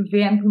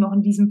 während du noch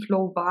in diesem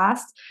Flow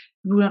warst,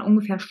 wo du dann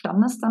ungefähr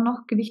standest dann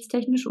noch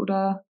gewichtstechnisch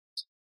oder?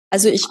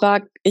 Also ich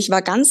war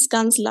ganz,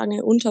 ganz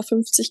lange unter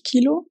 50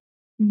 Kilo,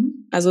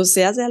 also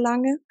sehr, sehr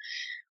lange.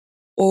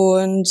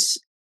 Und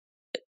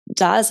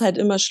da es halt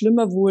immer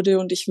schlimmer wurde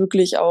und ich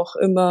wirklich auch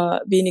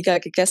immer weniger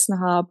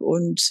gegessen habe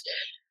und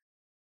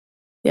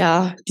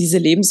ja, diese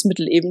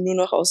Lebensmittel eben nur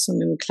noch aus so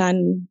einem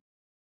kleinen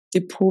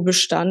Depot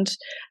bestand,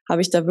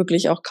 habe ich da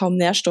wirklich auch kaum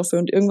Nährstoffe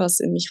und irgendwas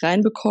in mich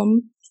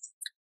reinbekommen.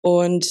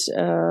 Und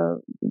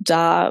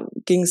da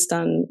ging es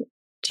dann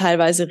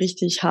teilweise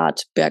richtig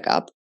hart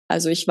bergab.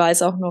 Also ich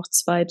weiß auch noch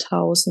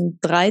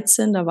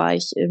 2013, da war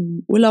ich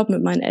im Urlaub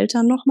mit meinen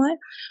Eltern nochmal.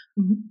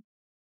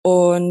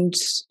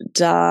 Und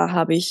da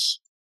habe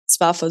ich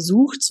zwar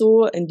versucht,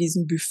 so in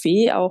diesem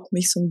Buffet auch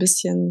mich so ein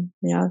bisschen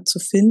ja zu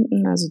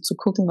finden, also zu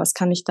gucken, was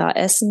kann ich da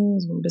essen,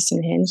 so ein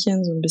bisschen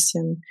Hähnchen, so ein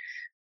bisschen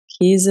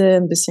Käse,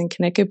 ein bisschen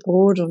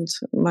Knäckebrot und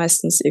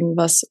meistens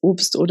irgendwas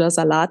Obst- oder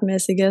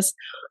Salatmäßiges.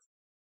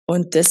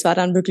 Und das war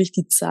dann wirklich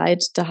die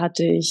Zeit, da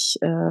hatte ich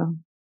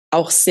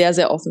auch sehr,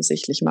 sehr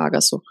offensichtlich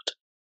Magersucht.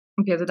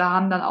 Okay, also da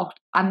haben dann auch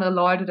andere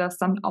Leute das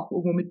dann auch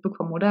irgendwo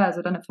mitbekommen, oder?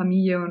 Also deine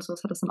Familie und so,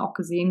 das hat das dann auch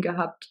gesehen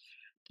gehabt,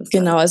 dass da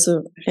Genau,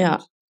 also stimmt.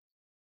 ja,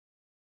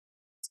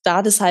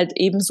 da das halt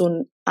eben so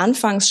ein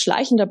anfangs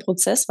schleichender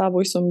Prozess war,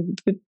 wo ich so ein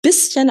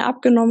bisschen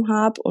abgenommen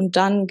habe und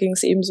dann ging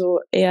es eben so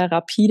eher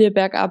rapide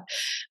bergab,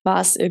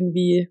 war es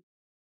irgendwie,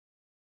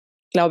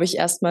 glaube ich,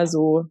 erstmal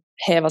so,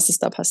 hä, was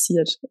ist da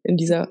passiert in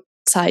dieser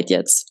Zeit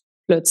jetzt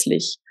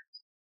plötzlich?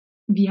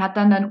 Wie hat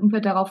dann dein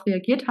Umfeld darauf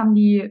reagiert? Haben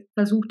die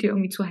versucht, dir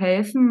irgendwie zu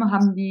helfen?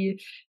 Haben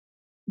die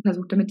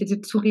versucht, damit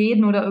dir zu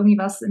reden oder irgendwie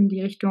was in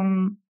die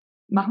Richtung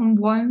machen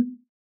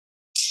wollen?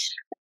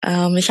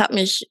 Ich habe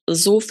mich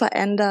so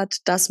verändert,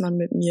 dass man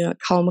mit mir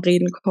kaum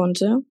reden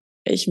konnte.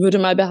 Ich würde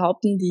mal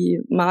behaupten, die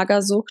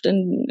Magersucht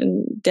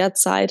in der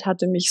Zeit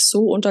hatte mich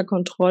so unter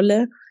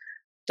Kontrolle,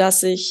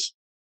 dass ich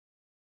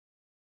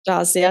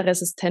da sehr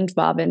resistent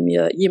war, wenn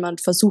mir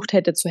jemand versucht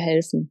hätte zu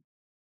helfen.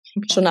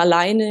 Okay. Schon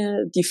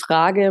alleine die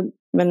Frage,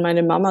 wenn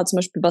meine Mama zum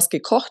Beispiel was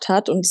gekocht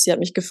hat und sie hat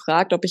mich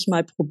gefragt, ob ich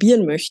mal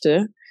probieren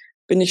möchte,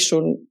 bin ich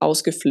schon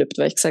ausgeflippt,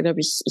 weil ich gesagt habe,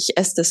 ich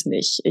esse das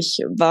nicht.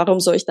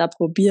 Warum soll ich da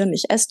probieren?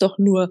 Ich esse doch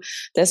nur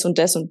das und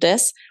das und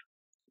das.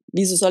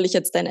 Wieso soll ich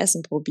jetzt dein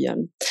Essen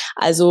probieren?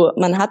 Also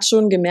man hat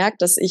schon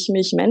gemerkt, dass ich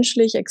mich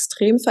menschlich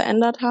extrem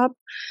verändert habe.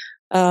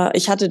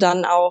 Ich hatte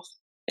dann auch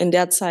in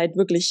der Zeit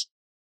wirklich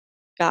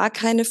gar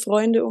keine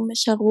Freunde um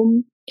mich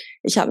herum.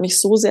 Ich habe mich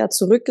so sehr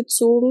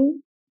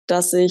zurückgezogen,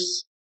 dass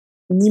ich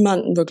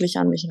niemanden wirklich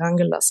an mich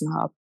rangelassen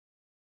habe.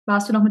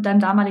 Warst du noch mit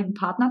deinem damaligen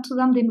Partner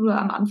zusammen, den du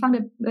am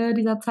Anfang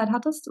dieser Zeit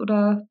hattest,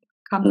 oder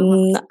kam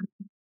irgendwann?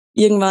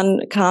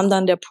 Irgendwann kam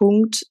dann der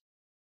Punkt,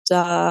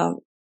 da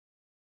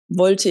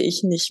wollte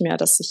ich nicht mehr,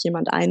 dass sich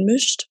jemand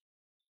einmischt.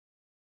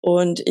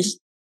 Und ich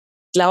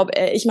glaube,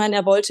 ich meine,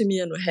 er wollte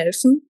mir nur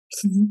helfen.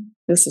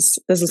 Das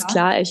ist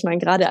klar. Ich meine,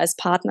 gerade als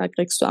Partner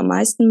kriegst du am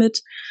meisten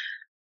mit.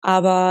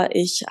 Aber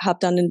ich habe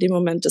dann in dem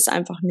Moment das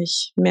einfach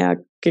nicht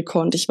mehr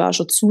gekonnt. Ich war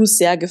schon zu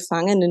sehr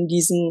gefangen in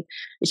diesen,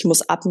 ich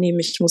muss abnehmen,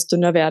 ich muss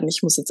dünner werden,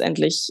 ich muss jetzt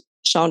endlich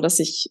schauen, dass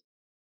ich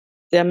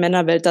der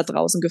Männerwelt da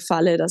draußen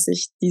gefalle, dass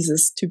ich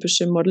dieses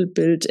typische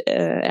Modelbild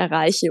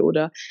erreiche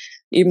oder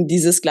eben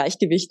dieses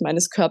Gleichgewicht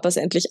meines Körpers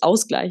endlich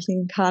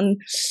ausgleichen kann.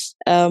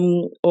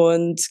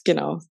 Und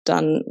genau,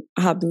 dann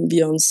haben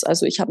wir uns,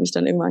 also ich habe mich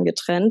dann irgendwann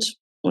getrennt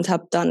und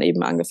habe dann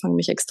eben angefangen,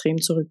 mich extrem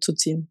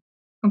zurückzuziehen.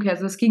 Okay,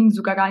 also es ging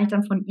sogar gar nicht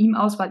dann von ihm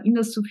aus, weil ihm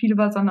das zu viel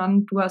war,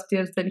 sondern du hast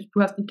dich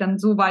dann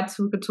so weit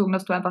zurückgezogen,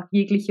 dass du einfach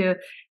jegliche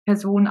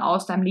Person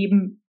aus deinem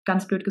Leben,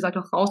 ganz blöd gesagt,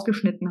 auch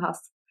rausgeschnitten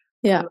hast.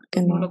 Ja,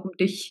 Also nur genau. noch um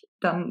dich,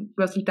 du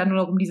hast dich dann nur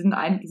noch um dieses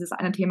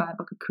eine Thema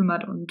einfach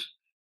gekümmert und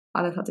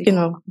alles hat sich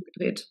Genau.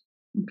 gedreht.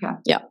 Okay.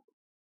 Ja.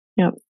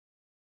 Ja.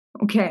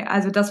 Okay,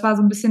 also das war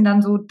so ein bisschen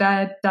dann so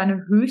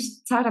deine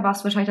Höchstzeit. Da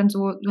warst du wahrscheinlich dann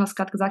so, du hast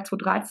gerade gesagt,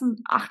 2013,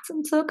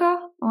 18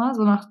 circa, oder?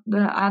 So nach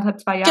 1,5,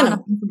 2 Jahren, Genau.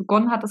 nachdem du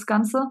begonnen hat, das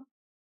Ganze.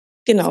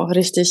 Genau,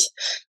 richtig.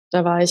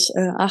 Da war ich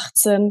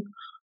 18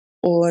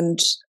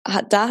 und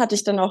da hatte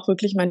ich dann auch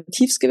wirklich mein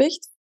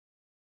Tiefsgewicht.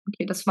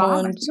 Okay, das war,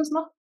 weißt Und du das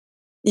noch?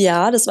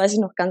 ja, das weiß ich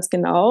noch ganz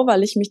genau,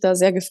 weil ich mich da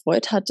sehr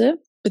gefreut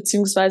hatte.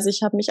 Beziehungsweise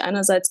ich habe mich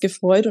einerseits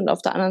gefreut und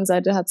auf der anderen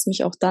Seite hat es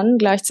mich auch dann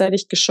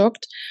gleichzeitig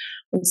geschockt.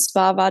 Und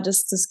zwar war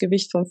das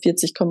Gewicht von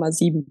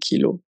 40,7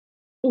 Kilo.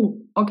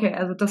 Oh, okay,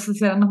 also das ist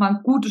ja noch mal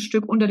 'n gutes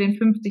Stück unter den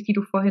 50, die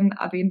du vorhin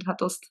erwähnt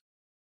hattest.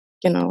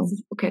 Genau.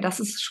 Das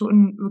ist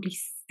schon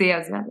wirklich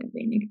sehr, sehr, sehr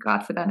wenig,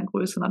 grad für deine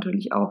Größe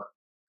natürlich auch.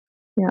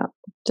 Ja,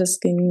 das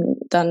ging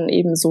dann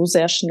eben so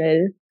sehr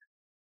schnell.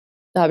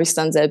 Da habe ich es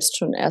dann selbst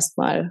schon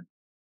erstmal,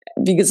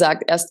 wie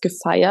gesagt, erst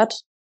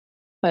gefeiert,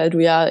 weil du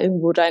ja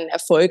irgendwo deinen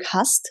Erfolg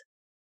hast,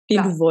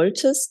 den Klar. du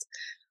wolltest.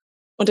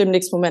 Und im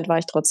nächsten Moment war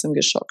ich trotzdem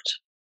geschockt.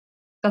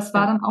 Das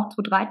war dann auch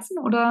 2013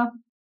 oder?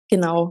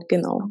 Genau.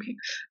 Okay.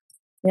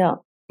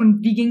 Ja.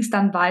 Und wie ging es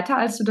dann weiter,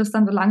 als du das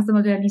dann so langsam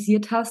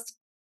realisiert hast?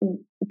 Oh,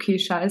 okay,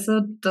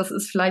 scheiße, das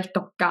ist vielleicht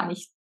doch gar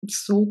nicht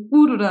so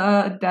gut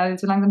oder da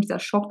so langsam dieser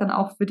Schock dann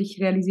auch für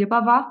dich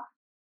realisierbar war?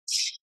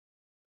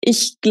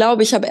 Ich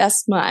glaube, ich habe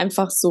erstmal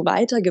einfach so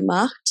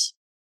weitergemacht,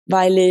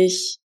 weil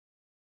ich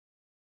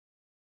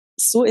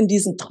so in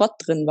diesem Trott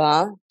drin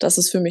war, dass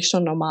es für mich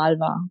schon normal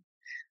war.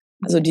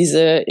 Also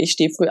ich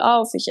stehe früh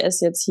auf, ich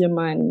esse jetzt hier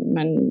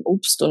mein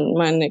Obst und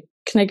meine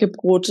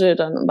Knäckebrote,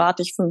 dann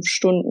warte ich 5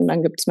 Stunden,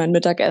 dann gibt's mein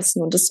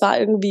Mittagessen. Und das war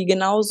irgendwie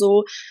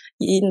genauso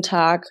jeden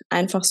Tag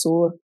einfach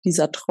so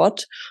dieser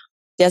Trott,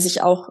 der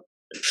sich auch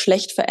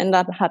schlecht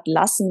verändert hat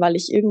lassen, weil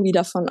ich irgendwie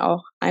davon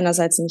auch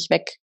einerseits nicht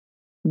weg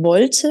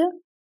wollte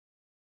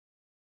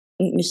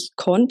und nicht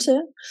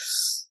konnte.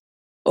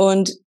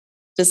 Und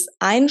das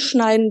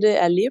einschneidende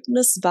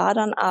Erlebnis war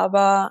dann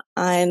aber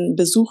ein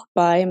Besuch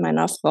bei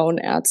meiner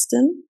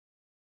Frauenärztin.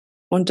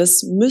 Und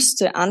das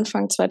müsste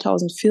Anfang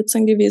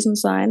 2014 gewesen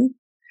sein.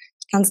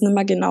 Ich kann es nicht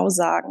mehr genau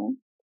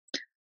sagen.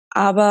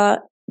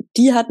 Aber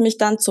die hat mich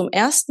dann zum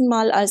ersten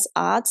Mal als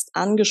Arzt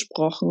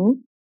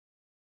angesprochen,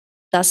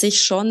 dass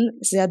ich schon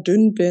sehr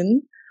dünn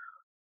bin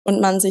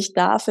und man sich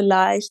da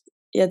vielleicht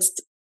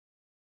jetzt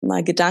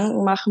mal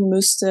Gedanken machen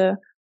müsste,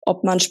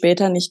 ob man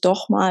später nicht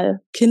doch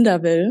mal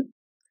Kinder will.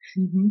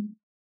 Mhm.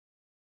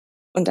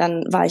 Und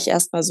dann war ich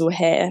erstmal so,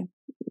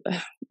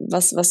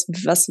 was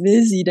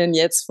will sie denn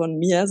jetzt von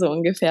mir? So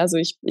ungefähr, so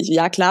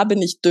ja klar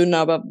bin ich dünn,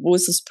 aber wo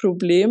ist das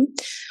Problem?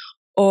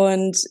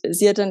 Und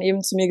sie hat dann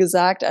eben zu mir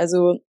gesagt,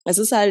 also es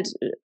ist halt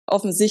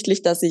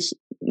offensichtlich, dass ich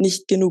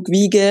nicht genug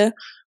wiege,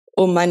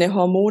 um meine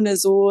Hormone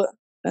so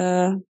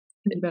im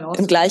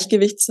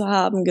Gleichgewicht zu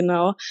haben,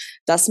 genau,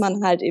 dass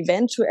man halt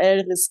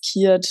eventuell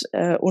riskiert,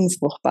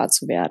 unfruchtbar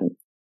zu werden.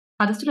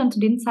 Hattest du dann zu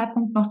dem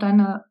Zeitpunkt noch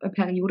deine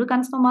Periode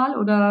ganz normal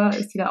oder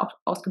ist die da auch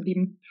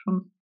ausgeblieben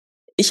schon?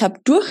 Ich habe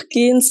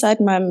durchgehend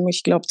seit meinem,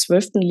 ich glaube,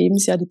 12.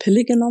 Lebensjahr die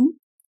Pille genommen.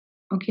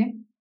 Okay.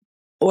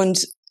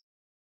 Und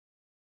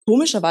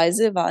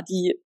komischerweise war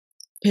die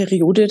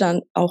Periode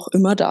dann auch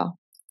immer da.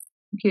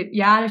 Okay,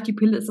 ja, durch die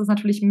Pille ist das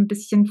natürlich ein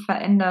bisschen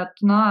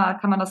verändert, ne? Da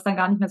kann man das dann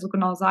gar nicht mehr so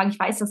genau sagen. Ich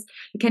weiß das,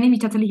 da kenne ich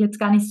mich tatsächlich jetzt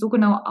gar nicht so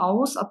genau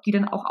aus, ob die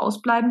dann auch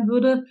ausbleiben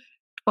würde,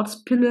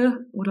 trotz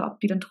Pille, oder ob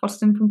die dann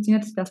trotzdem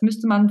funktioniert. Das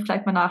müsste man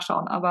vielleicht mal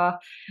nachschauen.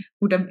 Aber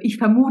gut,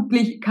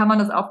 vermutlich kann man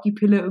das auf die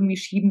Pille irgendwie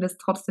schieben, dass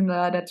trotzdem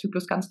der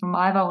Zyklus ganz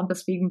normal war und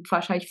deswegen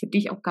wahrscheinlich für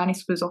dich auch gar nicht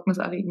so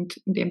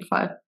besorgniserregend in dem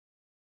Fall.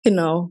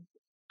 Genau.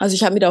 Also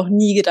ich habe mir da auch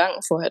nie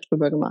Gedanken vorher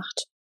drüber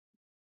gemacht.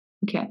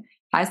 Okay.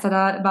 Heißt,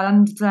 da war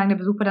dann sozusagen der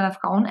Besuch bei deiner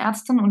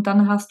Frauenärztin und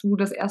dann hast du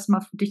das erste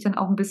Mal für dich dann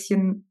auch ein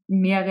bisschen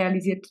mehr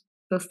realisiert,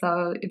 dass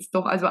da jetzt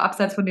doch, also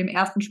abseits von dem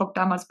ersten Schock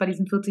damals bei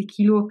diesen 40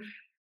 Kilo,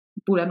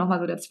 wo dann nochmal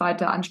so der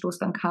zweite Anstoß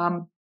dann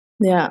kam.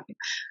 Ja.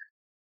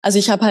 Also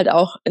ich habe halt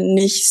auch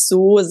nicht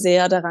so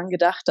sehr daran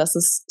gedacht, dass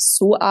es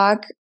so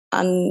arg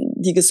an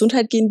die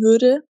Gesundheit gehen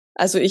würde.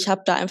 Also ich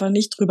habe da einfach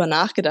nicht drüber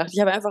nachgedacht. Ich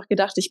habe einfach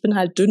gedacht, ich bin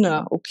halt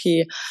dünner,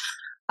 okay.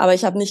 Aber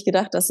ich habe nicht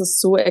gedacht, dass es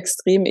so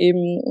extrem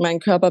eben meinen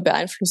Körper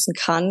beeinflussen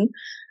kann.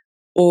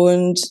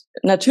 Und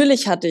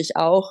natürlich hatte ich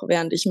auch,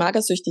 während ich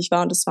magersüchtig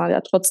war, und das war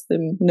ja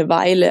trotzdem eine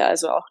Weile,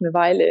 also auch eine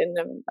Weile in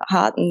einem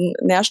harten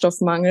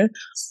Nährstoffmangel,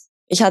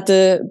 ich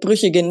hatte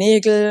brüchige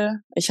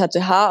Nägel, ich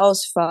hatte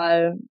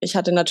Haarausfall, ich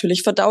hatte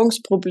natürlich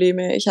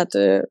Verdauungsprobleme, ich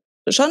hatte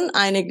schon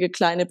einige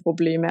kleine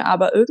Probleme,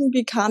 aber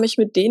irgendwie kam ich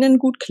mit denen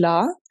gut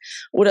klar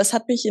oder es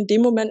hat mich in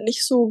dem Moment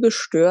nicht so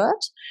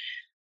gestört.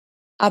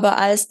 Aber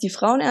als die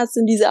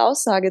Frauenärztin diese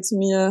Aussage zu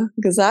mir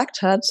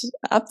gesagt hat,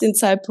 ab dem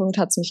Zeitpunkt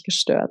hat es mich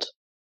gestört.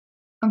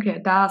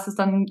 Okay, da hast du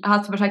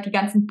wahrscheinlich die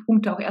ganzen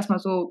Punkte auch erstmal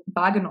so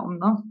wahrgenommen,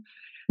 ne?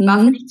 War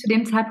für Mhm. dich zu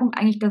dem Zeitpunkt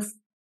eigentlich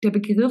der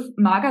Begriff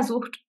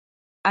Magersucht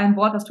ein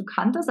Wort, das du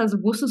kanntest?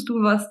 Also wusstest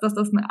du, dass das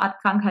eine Art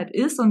Krankheit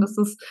ist und dass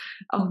das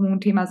auch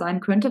ein Thema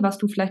sein könnte, was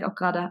du vielleicht auch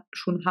gerade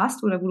schon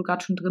hast oder wo du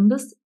gerade schon drin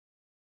bist?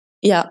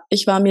 Ja,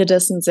 ich war mir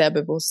dessen sehr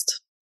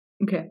bewusst.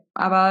 Okay,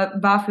 aber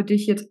war für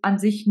dich jetzt an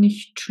sich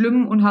nicht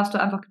schlimm und hast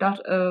du einfach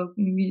gedacht,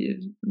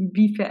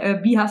 bist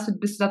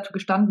du dazu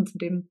gestanden zu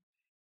dem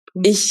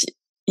Punkt? Ich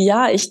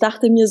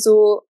dachte mir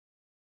so,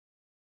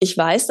 ich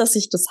weiß, dass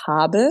ich das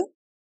habe,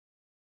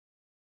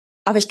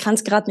 aber ich kann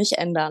es gerade nicht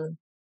ändern.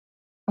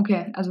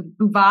 Okay, also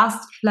du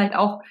warst vielleicht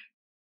auch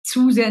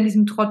zu sehr in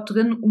diesem Trott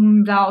drin,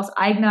 um da aus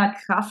eigener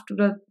Kraft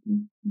oder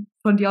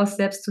von dir aus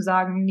selbst zu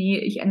sagen, nee,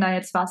 ich ändere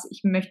jetzt was,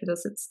 ich möchte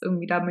das jetzt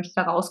irgendwie, möchte ich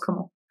da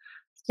rauskommen.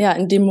 Ja,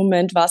 in dem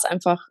Moment war es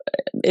einfach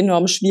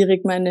enorm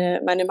schwierig. Meine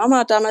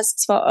Mama hat damals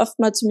zwar oft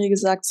mal zu mir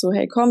gesagt, so,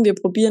 hey, komm, wir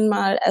probieren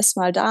mal, ess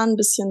mal da ein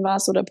bisschen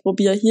was oder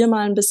probier hier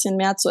mal ein bisschen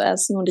mehr zu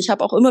essen. Und ich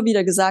habe auch immer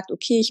wieder gesagt,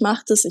 okay, ich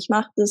mach das, ich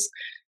mach das.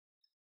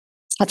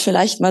 Es hat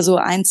vielleicht mal so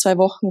 1, 2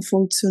 Wochen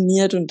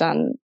funktioniert und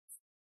dann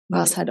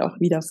war es halt auch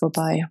wieder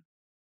vorbei.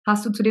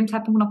 Hast du zu dem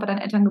Zeitpunkt noch bei deinen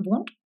Eltern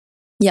gewohnt?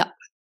 Ja,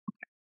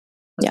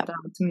 Also ja, da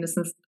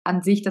zumindest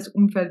an sich das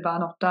Umfeld war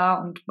noch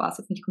da und war es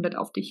jetzt nicht komplett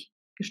auf dich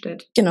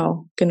gestellt.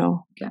 genau,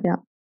 Okay.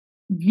 ja.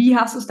 Wie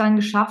hast du es dann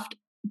geschafft,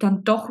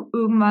 dann doch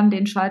irgendwann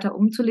den Schalter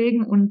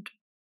umzulegen und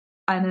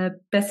eine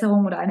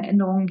Besserung oder eine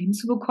Änderung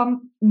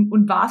hinzubekommen?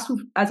 Und hast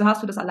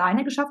du das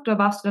alleine geschafft oder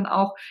warst du dann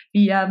auch,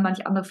 wie ja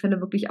manche andere Fälle,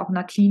 wirklich auch in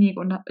der Klinik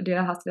und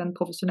der hast du dann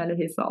professionelle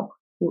Hilfe auch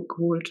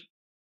geholt?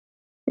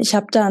 Ich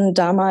habe dann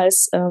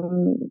damals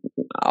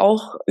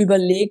auch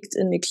überlegt,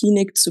 in eine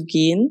Klinik zu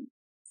gehen.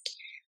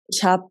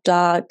 Ich habe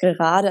da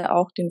gerade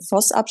auch den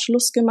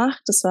FOS-Abschluss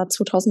gemacht. Das war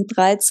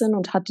 2013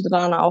 und hatte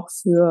dann auch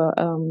für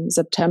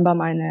September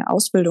meine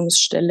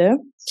Ausbildungsstelle.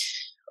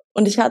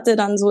 Und ich hatte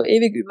dann so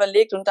ewig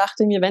überlegt und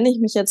dachte mir, wenn ich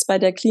mich jetzt bei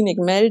der Klinik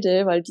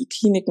melde, weil die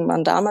Kliniken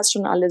waren damals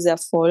schon alle sehr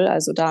voll,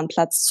 also da einen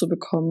Platz zu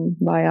bekommen,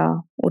 war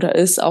ja oder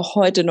ist auch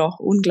heute noch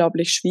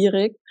unglaublich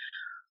schwierig.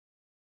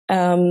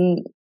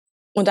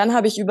 Und dann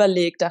habe ich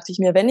überlegt, dachte ich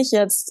mir, wenn ich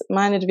jetzt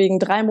meinetwegen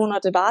 3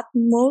 Monate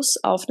warten muss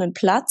auf einen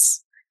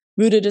Platz,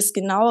 würde das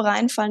genau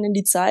reinfallen in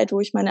die Zeit, wo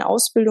ich meine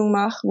Ausbildung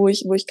mache, wo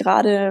ich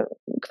gerade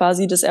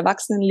quasi das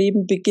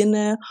Erwachsenenleben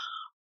beginne.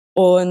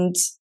 Und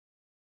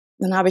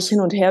dann habe ich hin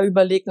und her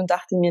überlegt und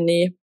dachte mir,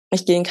 nee,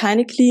 ich gehe in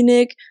keine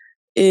Klinik,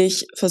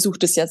 ich versuche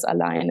das jetzt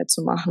alleine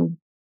zu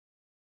machen.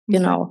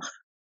 Genau.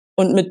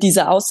 Und mit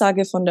dieser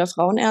Aussage von der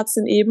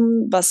Frauenärztin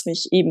eben, was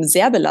mich eben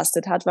sehr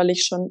belastet hat, weil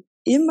ich schon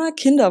immer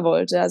Kinder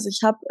wollte. Also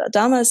ich habe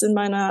damals in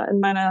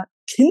meiner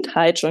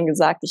Kindheit schon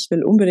gesagt, ich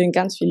will unbedingt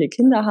ganz viele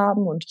Kinder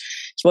haben und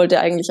ich wollte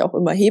eigentlich auch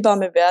immer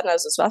Hebamme werden.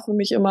 Also es war für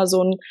mich immer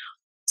so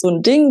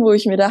ein Ding, wo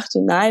ich mir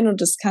dachte, nein,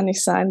 und es kann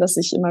nicht sein, dass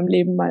ich in meinem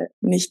Leben mal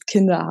nicht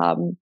Kinder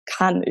haben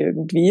kann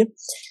irgendwie.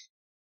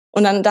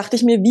 Und dann dachte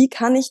ich mir, wie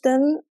kann ich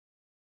denn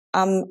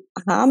am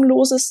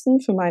harmlosesten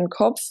für meinen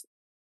Kopf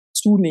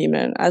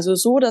zunehmen? Also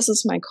so, dass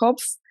es mein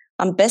Kopf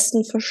am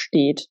besten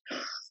versteht.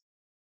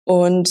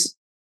 Und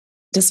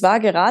das war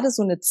gerade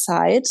so eine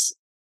Zeit,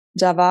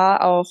 da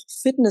war auch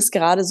Fitness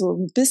gerade so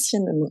ein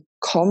bisschen im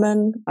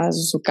Kommen, also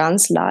so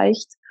ganz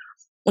leicht.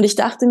 Und ich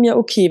dachte mir,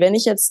 okay, wenn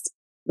ich jetzt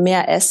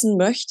mehr essen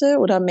möchte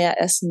oder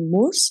mehr essen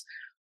muss,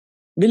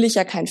 will ich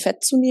ja kein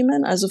Fett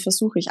zunehmen, also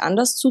versuche ich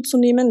anders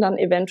zuzunehmen, dann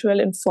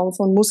eventuell in Form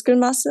von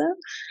Muskelmasse.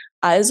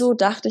 Also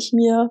dachte ich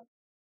mir,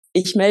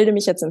 ich melde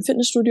mich jetzt im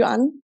Fitnessstudio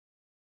an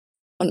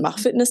und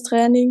mache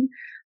Fitnesstraining,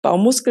 baue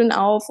Muskeln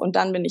auf und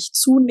dann, wenn ich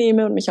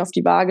zunehme und mich auf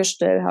die Waage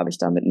stelle, habe ich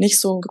damit nicht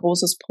so ein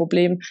großes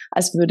Problem,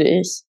 als würde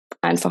ich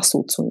einfach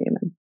so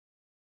zunehmen.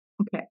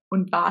 Okay.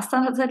 Und war es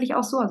dann tatsächlich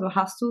auch so? Also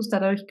hast du es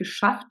dadurch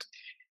geschafft,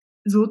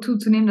 so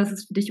zuzunehmen, dass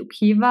es für dich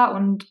okay war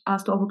und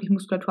hast du auch wirklich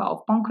Muskulatur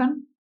aufbauen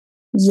können?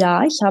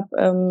 Ja, ich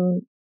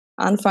habe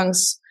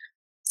anfangs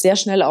sehr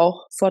schnell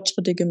auch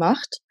Fortschritte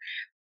gemacht,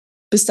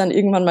 bis dann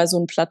irgendwann mal so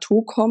ein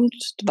Plateau kommt,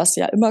 was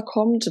ja immer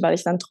kommt, weil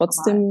ich dann Normal.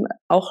 trotzdem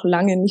auch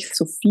lange nicht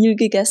so viel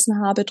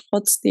gegessen habe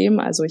trotzdem.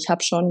 Also ich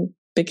habe schon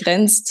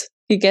begrenzt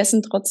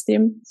gegessen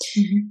trotzdem.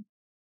 Mhm.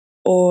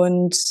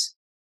 Und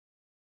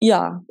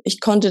ja, ich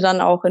konnte dann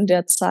auch in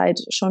der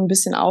Zeit schon ein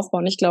bisschen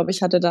aufbauen. Ich glaube,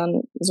 ich hatte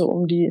dann so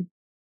um die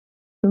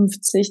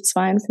 50,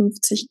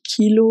 52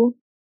 Kilo,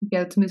 Okay,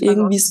 also zumindest mal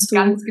so aus irgendwie diesem so.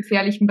 ganz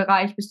gefährlichen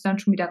Bereich bist du dann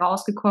schon wieder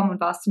rausgekommen und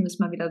warst zumindest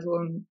mal wieder so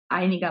im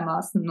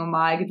einigermaßen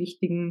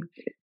normalgewichtigen.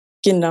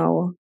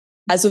 Genau.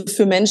 Also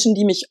für Menschen,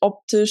 die mich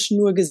optisch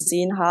nur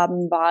gesehen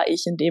haben, war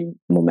ich in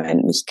dem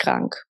Moment nicht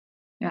krank.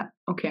 Ja,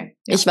 okay.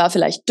 Ja. Ich war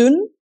vielleicht dünn,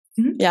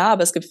 Mhm. ja,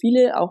 aber es gibt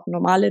viele, auch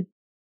normale,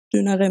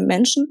 dünnere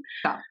Menschen.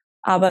 Ja.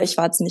 Aber ich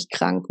war jetzt nicht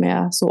krank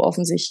mehr, so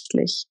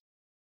offensichtlich.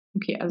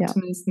 Okay, also Ja.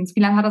 zumindestens. Wie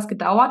lange hat das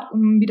gedauert,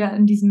 um wieder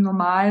in diesen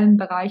normalen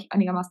Bereich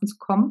einigermaßen zu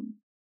kommen?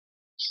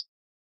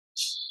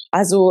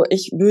 Also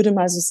ich würde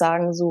mal so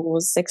sagen, so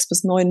 6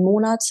 bis 9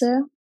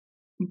 Monate,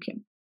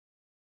 Okay.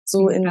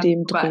 so in Dann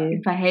dem sogar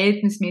Dreh.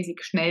 verhältnismäßig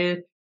schnell, würde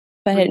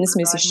ich mal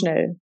Verhältnismäßig sagen.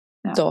 schnell.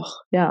 Ja.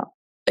 Doch, ja.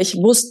 Ich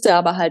wusste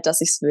aber halt,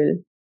 dass ich's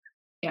will.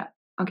 Ja.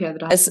 Okay, also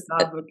da hast du Es,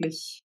 da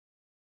wirklich,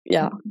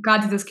 ja,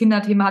 gerade dieses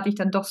Kinderthema hat dich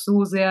dann doch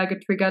so sehr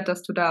getriggert,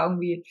 dass du da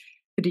irgendwie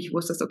für dich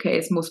wusstest, okay,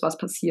 es muss was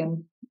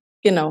passieren.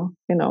 genau,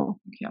 genau.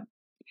 Okay.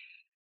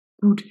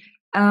 Gut.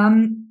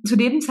 Zu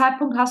dem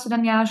Zeitpunkt hast du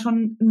dann ja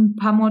schon ein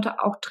paar Monate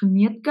auch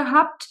trainiert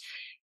gehabt.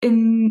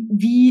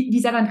 Wie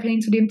sah dein Training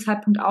zu dem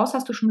Zeitpunkt aus?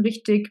 Hast du schon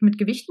richtig mit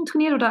Gewichten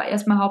trainiert oder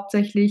erstmal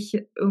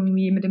hauptsächlich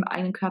irgendwie mit dem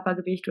eigenen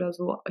Körpergewicht oder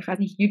so? Ich weiß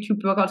nicht,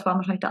 YouTube-Workouts waren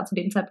wahrscheinlich da zu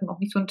dem Zeitpunkt auch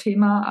nicht so ein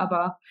Thema,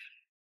 aber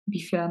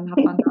wie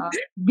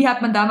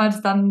hat man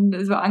damals dann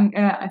so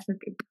einfach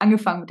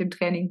angefangen mit dem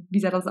Training? Wie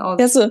sah das Ja,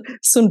 aus?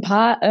 so ein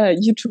paar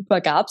YouTuber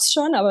gab's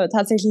schon, aber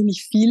tatsächlich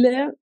nicht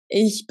viele.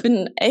 Ich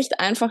bin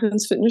echt einfach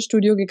ins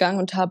Fitnessstudio gegangen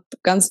und habe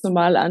ganz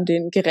normal an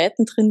den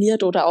Geräten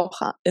trainiert oder auch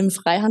im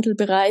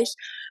Freihandelbereich.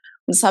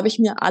 Und das habe ich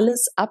mir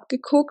alles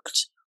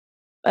abgeguckt.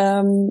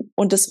 Und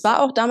das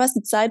war auch damals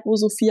die Zeit, wo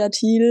Sophia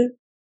Thiel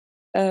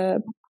äh,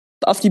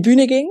 auf die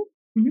Bühne ging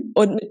Mhm.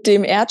 und mit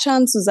dem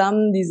Erdschan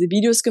zusammen diese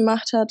Videos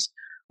gemacht hat.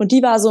 Und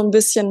die war so ein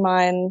bisschen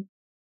mein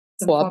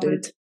Dein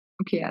Vorbild. Vorbild.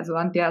 Okay, also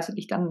an der hast du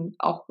dich dann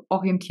auch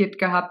orientiert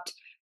gehabt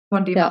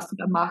von dem, was Ja, du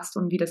da machst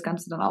und wie das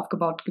Ganze dann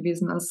aufgebaut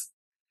gewesen ist.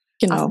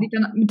 Hast du dich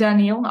genau. dann mit der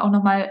Ernährung auch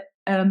nochmal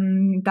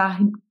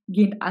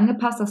dahingehend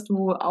angepasst, dass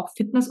du auch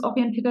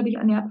fitnessorientierter dich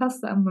ernährt hast?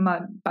 Sagen wir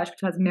mal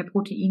beispielsweise mehr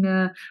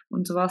Proteine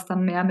und sowas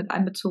dann mehr mit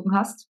einbezogen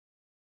hast?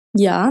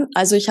 Ja,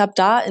 also ich habe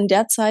da in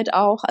der Zeit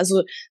auch,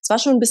 also es war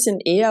schon ein bisschen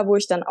eher, wo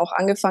ich dann auch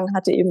angefangen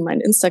hatte, eben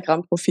mein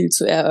Instagram-Profil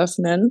zu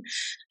eröffnen,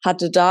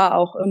 hatte da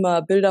auch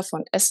immer Bilder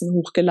von Essen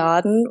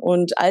hochgeladen.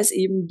 Und als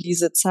eben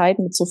diese Zeit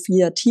mit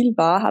Sophia Thiel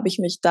war, habe ich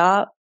mich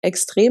da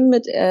extrem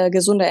mit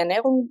gesunder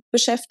Ernährung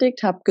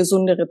beschäftigt, habe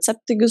gesunde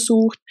Rezepte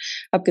gesucht,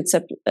 habe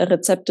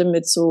Rezepte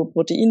mit so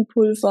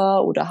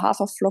Proteinpulver oder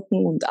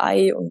Haferflocken und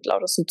Ei und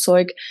lauter so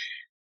Zeug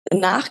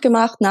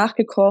nachgemacht,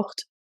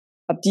 nachgekocht,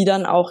 habe die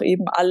dann auch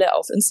eben alle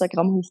auf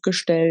Instagram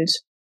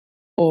hochgestellt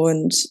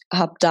und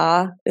habe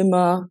da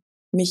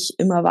mich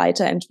immer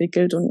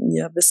weiterentwickelt und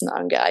mir Wissen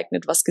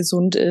angeeignet, was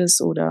gesund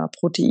ist oder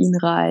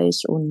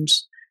proteinreich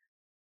und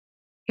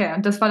Okay,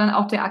 und das war dann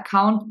auch der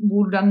Account,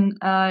 wo du dann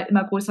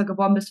immer größer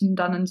geworden bist und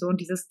dann in so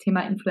dieses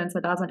Thema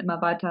Influencer-Dasein immer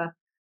weiter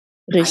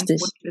richtig.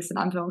 reingerutscht bist, in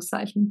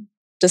Anführungszeichen.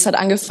 Das hat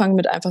angefangen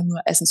mit einfach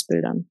nur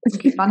Essensbildern.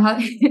 Okay, man hat,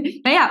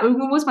 naja,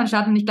 irgendwo muss man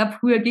starten. Ich glaube,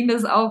 früher ging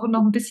das auch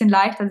noch ein bisschen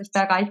leichter, sich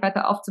da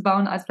Reichweite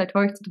aufzubauen, als vielleicht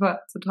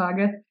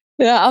heutzutage.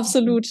 Ja,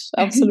 absolut,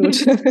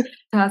 absolut.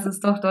 Das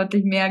ist doch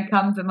deutlich mehr ein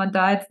Kampf. Wenn man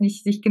da jetzt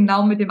nicht sich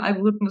genau mit dem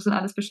Algorithmus und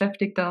alles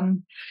beschäftigt,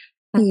 dann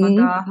hat man Mhm,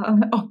 da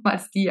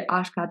oftmals die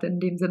Arschkarte in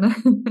dem Sinne.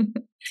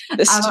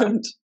 das Aber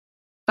stimmt.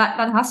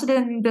 wann hast du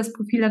denn das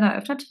Profil dann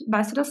eröffnet?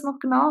 Weißt du das noch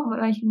genau?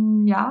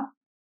 Welchen Jahr?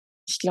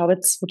 Ich glaube,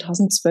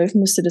 2012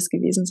 müsste das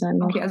gewesen sein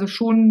noch. Okay, also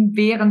schon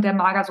während der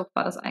Magersucht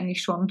war das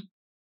eigentlich schon.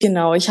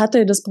 Genau, ich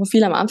hatte das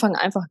Profil am Anfang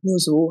einfach nur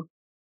so.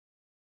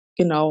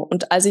 Genau.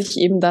 Und als ich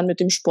eben dann mit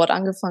dem Sport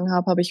angefangen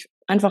habe, habe ich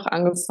einfach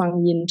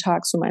angefangen, jeden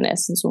Tag so mein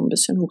Essen so ein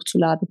bisschen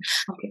hochzuladen.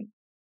 Okay.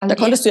 Da Also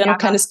die konntest du ersten ja noch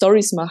keine Jahre.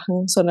 Stories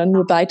machen, sondern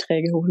nur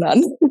Beiträge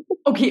hochladen.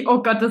 Okay,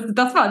 oh Gott,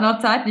 das war noch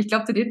Zeiten. Ich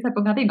glaube, zu dem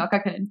Zeitpunkt hatte ich noch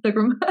gar kein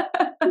Instagram.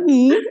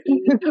 Mhm.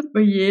 Oh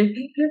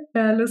je,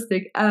 ja,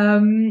 lustig.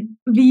 Also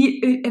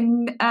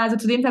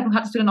zu dem Zeitpunkt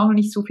hattest du dann auch noch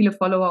nicht so viele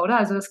Follower, oder?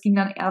 Also das ging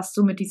dann erst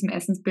so mit diesen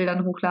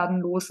Essensbildern hochladen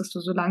los, dass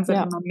du so langsam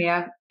Ja, immer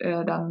mehr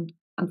dann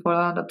an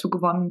Follower dazu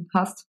gewonnen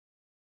hast.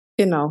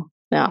 genau.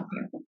 Ja.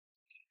 Okay.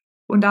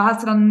 Und da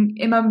hast du dann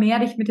immer mehr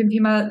dich mit dem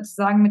Thema,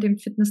 sozusagen mit dem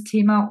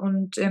Fitnessthema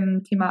und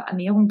Thema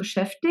Ernährung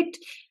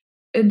beschäftigt.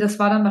 Das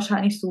war dann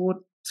wahrscheinlich so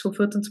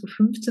 2014,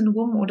 2015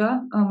 rum,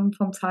 oder?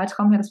 Vom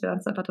Zeitraum her, dass wir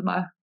das einfach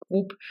mal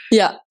grob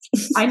Ja.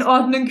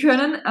 einordnen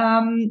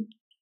können.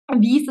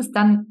 Wie ist es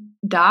dann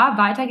da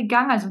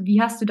weitergegangen? Also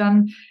wie hast du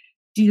dann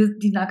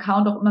diesen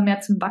Account auch immer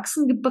mehr zum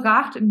Wachsen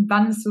gebracht?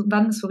 Wann ist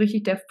so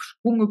richtig der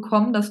Sprung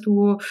gekommen, dass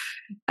du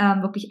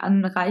wirklich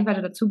an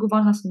Reichweite dazu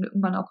gewonnen hast und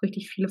irgendwann auch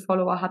richtig viele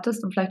Follower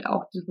hattest und vielleicht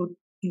auch so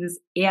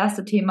dieses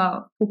erste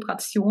Thema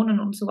Kooperationen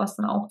und sowas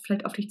dann auch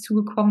vielleicht auf dich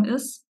zugekommen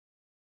ist?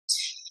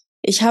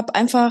 Ich habe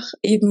einfach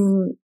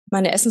eben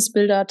meine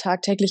Essensbilder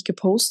tagtäglich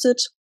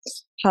gepostet,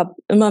 habe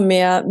immer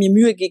mehr mir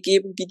Mühe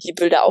gegeben, wie die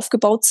Bilder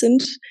aufgebaut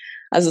sind.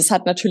 Also es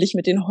hat natürlich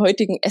mit den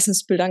heutigen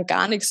Essensbildern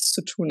gar nichts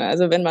zu tun.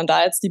 Also wenn man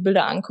da jetzt die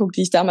Bilder anguckt,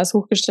 die ich damals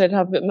hochgestellt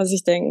habe, wird man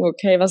sich denken,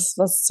 okay, was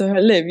zur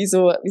Hölle?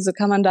 Wieso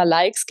kann man da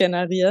Likes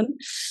generieren?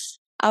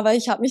 Aber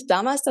ich habe mich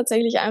damals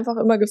tatsächlich einfach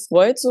immer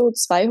gefreut, so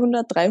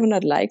 200,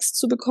 300 Likes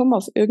zu bekommen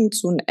auf irgend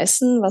so ein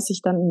Essen, was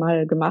ich dann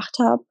mal gemacht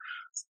habe.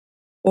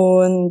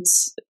 Und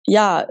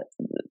ja,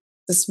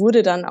 das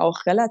wurde dann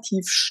auch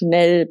relativ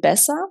schnell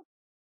besser.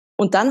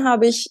 Und dann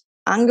habe ich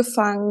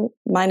angefangen,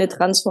 meine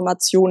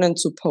Transformationen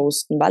zu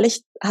posten, weil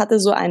ich hatte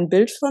so ein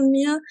Bild von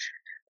mir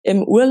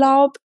im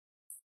Urlaub,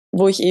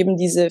 wo ich eben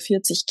diese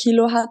 40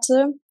 Kilo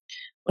hatte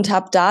und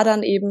habe da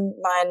dann eben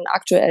meinen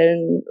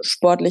aktuellen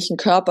sportlichen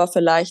Körper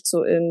vielleicht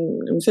so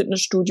im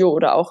Fitnessstudio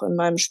oder auch in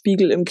meinem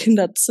Spiegel im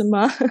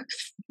Kinderzimmer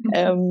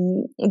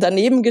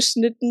daneben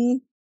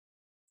geschnitten.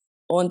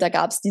 Und da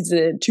gab's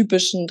diese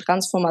typischen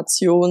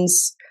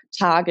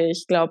Transformationstage.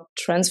 Ich glaube,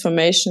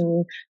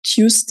 Transformation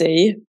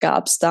Tuesday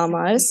gab's Die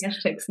damals.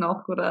 Hashtags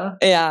noch, oder?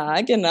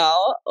 Ja, genau.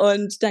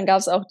 Und dann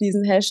gab's auch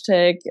diesen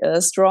Hashtag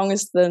Strong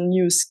is the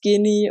new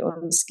skinny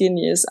und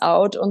Skinny is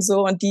out und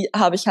so. Und die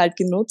habe ich halt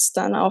genutzt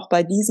dann auch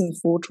bei diesen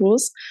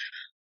Fotos.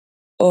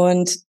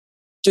 Und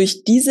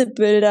durch diese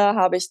Bilder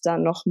habe ich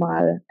dann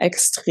nochmal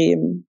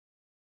extrem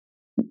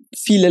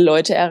viele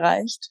Leute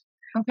erreicht.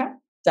 Okay.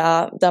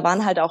 Da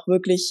waren halt auch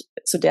wirklich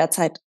zu der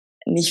Zeit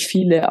nicht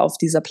viele auf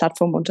dieser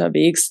Plattform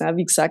unterwegs. Ne?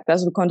 Wie gesagt,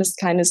 also du konntest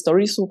keine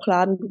Stories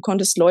hochladen, du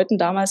konntest Leuten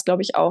damals,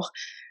 glaube ich, auch,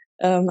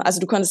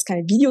 also du konntest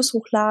keine Videos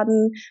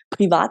hochladen,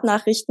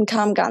 Privatnachrichten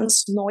kamen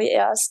ganz neu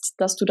erst,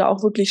 dass du da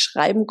auch wirklich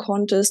schreiben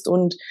konntest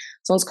und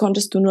sonst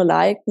konntest du nur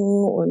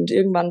liken und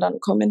irgendwann dann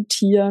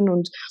kommentieren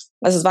und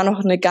also es war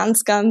noch eine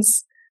ganz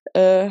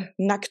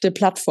nackte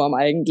Plattform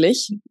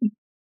eigentlich.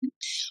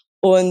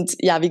 Und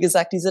ja, wie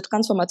gesagt, diese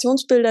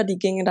Transformationsbilder, die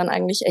gingen dann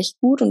eigentlich echt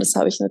gut und das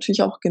habe ich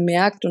natürlich auch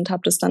gemerkt und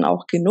habe das dann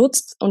auch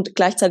genutzt und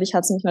gleichzeitig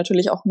hat es mich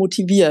natürlich auch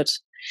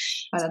motiviert.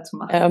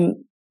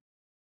 Weiterzumachen.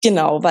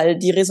 Genau, weil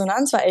die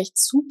Resonanz war echt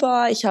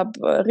super. Ich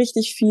habe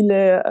richtig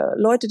viele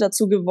Leute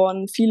dazu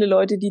gewonnen, viele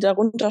Leute, die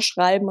darunter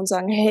schreiben und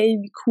sagen, hey,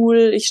 wie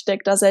cool, ich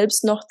steck da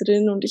selbst noch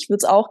drin und ich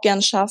würde es auch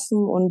gern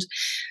schaffen. Und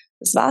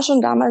es war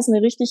schon damals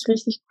eine richtig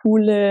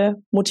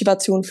coole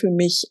Motivation für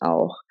mich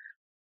auch.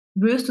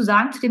 Würdest du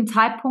sagen, zu dem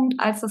Zeitpunkt,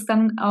 als das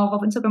dann auch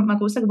auf Instagram mal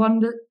größer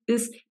geworden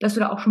ist, dass du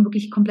da auch schon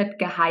wirklich komplett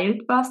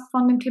geheilt warst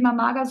von dem Thema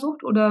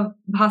Magersucht? Oder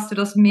hast du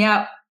das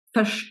mehr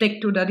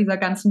versteckt unter dieser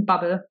ganzen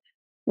Bubble?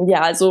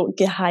 Ja, also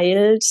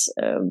geheilt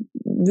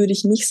würde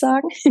ich nicht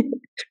sagen.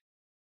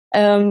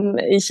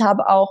 Ich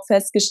habe auch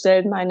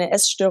festgestellt, meine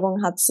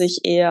Essstörung hat sich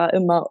eher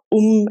immer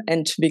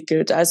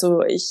umentwickelt.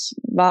 Also ich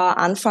war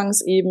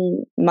anfangs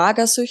eben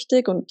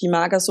magersüchtig und die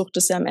Magersucht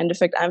ist ja im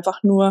Endeffekt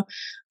einfach nur,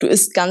 du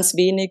isst ganz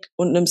wenig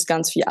und nimmst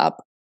ganz viel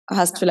ab.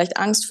 Hast vielleicht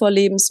Angst vor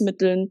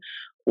Lebensmitteln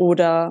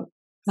oder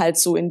halt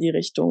so in die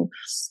Richtung.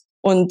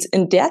 Und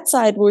in der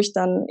Zeit, wo ich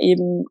dann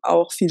eben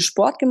auch viel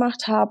Sport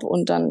gemacht habe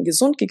und dann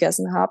gesund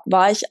gegessen habe,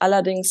 war ich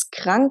allerdings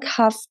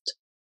krankhaft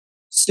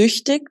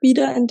süchtig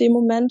wieder in dem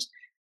Moment,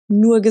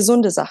 nur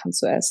gesunde Sachen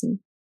zu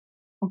essen.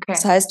 Okay.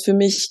 Das heißt, für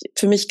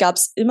mich gab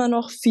es immer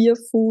noch Fear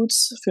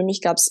Foods, für mich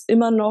gab es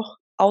immer noch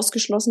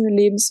ausgeschlossene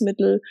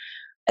Lebensmittel.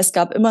 Es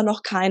gab immer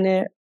noch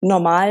keine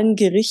normalen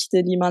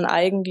Gerichte, die man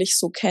eigentlich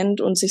so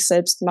kennt und sich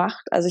selbst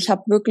macht. Also ich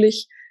habe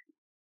wirklich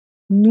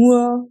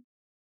nur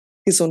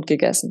gesund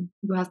gegessen.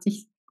 Du hast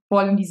dich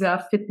voll in dieser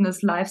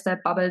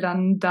Fitness-Lifestyle-Bubble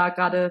dann da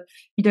gerade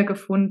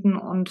wiedergefunden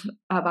und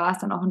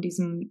warst dann auch in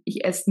diesem,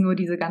 ich esse nur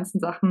diese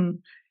ganzen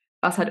Sachen,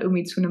 was halt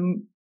irgendwie zu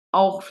einem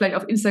auch vielleicht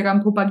auf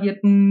Instagram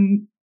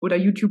propagierten oder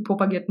YouTube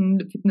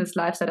propagierten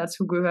Fitness-Lifestyle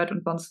dazugehört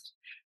und sonst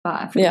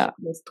war für dich Ja,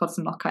 das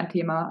trotzdem noch kein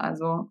Thema.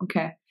 Also,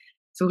 okay.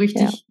 So ja.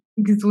 richtig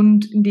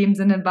gesund in dem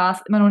Sinne war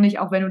es immer noch nicht,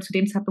 auch wenn du zu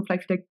dem Zeitpunkt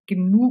vielleicht wieder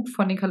genug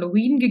von den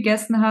Kalorien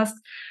gegessen hast,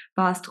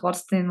 war es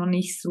trotzdem noch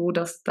nicht so,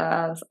 dass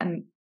das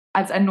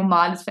als ein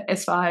normales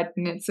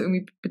Essverhalten jetzt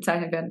irgendwie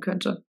bezeichnet werden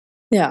könnte.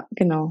 Ja,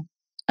 genau.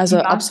 Also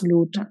Wie war's,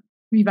 absolut. ja,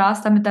 wie war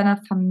es dann mit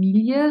deiner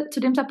Familie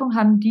zu dem Zeitpunkt?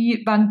 Waren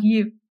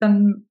die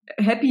dann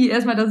happy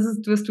erstmal, dass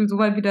du so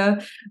weit wieder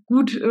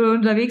gut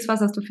unterwegs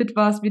warst, dass du fit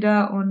warst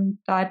wieder und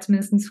da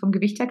zumindest vom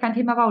Gewicht her kein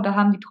Thema war? Oder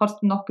haben die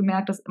trotzdem noch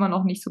gemerkt, dass immer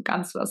noch nicht so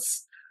ganz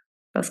was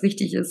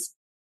richtig ist?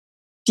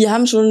 Die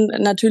haben schon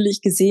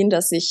natürlich gesehen,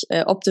 dass ich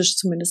optisch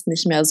zumindest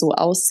nicht mehr so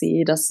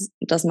aussehe,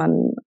 dass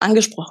man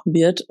angesprochen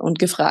wird und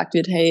gefragt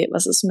wird, hey,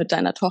 was ist mit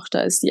deiner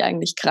Tochter? Ist die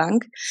eigentlich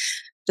krank?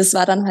 Das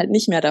war dann halt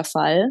nicht mehr der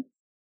Fall.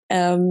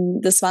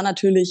 Das war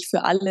natürlich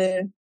für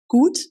alle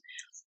gut,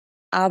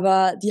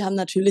 aber die haben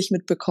natürlich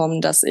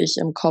mitbekommen, dass ich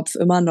im Kopf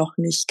immer noch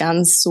nicht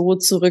ganz so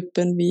zurück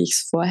bin, wie ich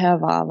es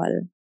vorher war,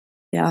 weil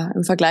ja,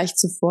 im Vergleich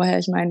zu vorher,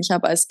 ich meine, ich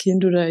habe als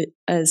Kind oder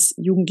als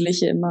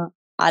Jugendliche immer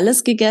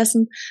alles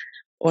gegessen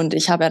und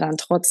ich habe ja dann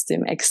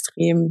trotzdem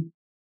extrem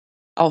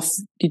auf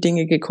die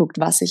Dinge geguckt,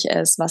 was ich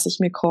esse, was ich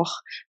mir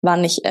koche,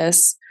 wann ich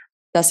esse,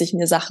 dass ich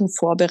mir Sachen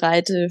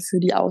vorbereite für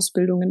die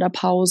Ausbildung in der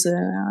Pause.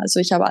 Ja, also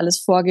ich habe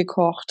alles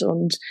vorgekocht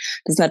und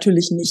das ist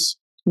natürlich nicht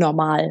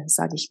normal,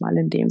 sage ich mal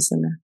in dem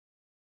Sinne.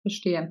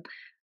 Verstehe.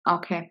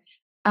 Okay.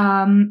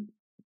 Ähm,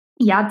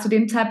 ja, zu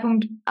dem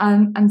Zeitpunkt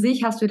an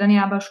sich hast du dann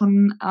ja aber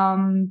schon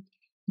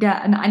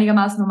wieder ein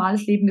einigermaßen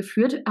normales Leben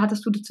geführt.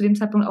 Hattest du zu dem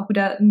Zeitpunkt auch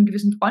wieder einen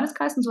gewissen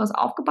Freundeskreis und sowas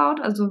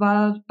aufgebaut? Also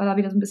war da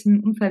wieder so ein bisschen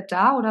ein Umfeld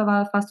da oder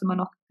warst du immer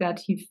noch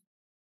relativ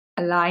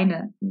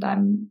alleine in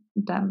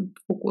deinem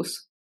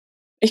Fokus?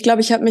 Ich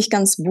glaube, ich habe mich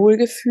ganz wohl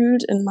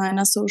gefühlt in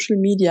meiner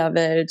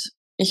Social-Media-Welt.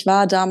 Ich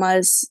war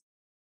damals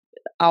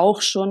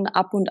auch schon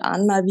ab und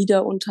an mal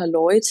wieder unter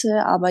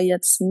Leute, aber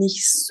jetzt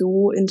nicht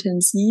so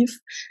intensiv.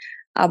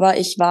 Aber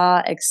ich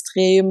war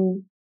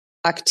extrem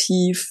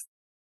aktiv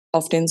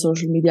auf den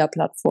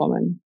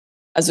Social-Media-Plattformen.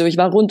 Also ich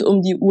war rund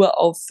um die Uhr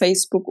auf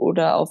Facebook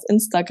oder auf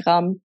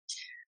Instagram.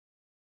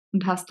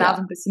 Und hast da so Ja,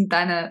 ein bisschen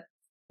deine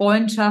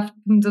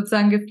Freundschaften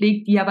sozusagen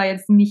gepflegt, die aber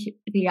jetzt nicht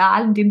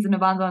real in dem Sinne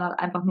waren, sondern halt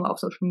einfach nur auf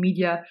Social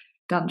Media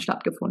dann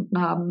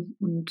stattgefunden haben.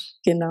 Und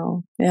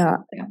genau.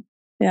 Ja, ja,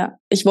 ja.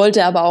 Ich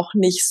wollte aber auch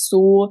nicht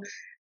so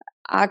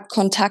arg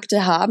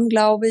Kontakte haben,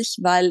 glaube ich,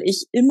 weil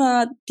ich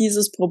immer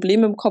dieses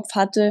Problem im Kopf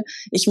hatte,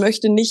 ich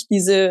möchte nicht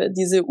diese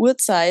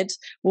Uhrzeit,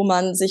 wo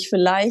man sich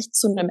vielleicht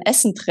zu einem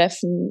Essen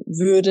treffen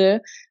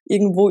würde,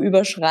 irgendwo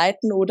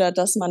überschreiten oder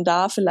dass man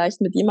da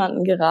vielleicht mit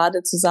jemandem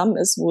gerade zusammen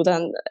ist, wo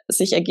dann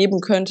sich ergeben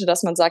könnte,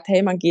 dass man sagt,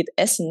 hey, man geht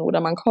essen oder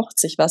man kocht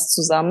sich was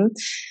zusammen.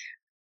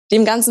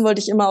 Dem Ganzen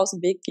wollte ich immer aus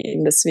dem Weg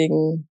gehen,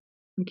 deswegen,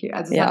 okay,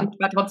 also ja,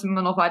 war trotzdem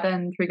immer noch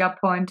weiterhin ein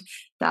Triggerpoint,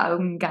 da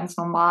irgendwie ganz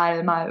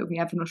normal mal irgendwie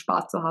einfach nur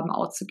Spaß zu haben,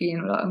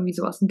 auszugehen oder irgendwie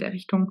sowas in der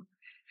Richtung.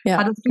 ja,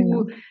 Hattest du,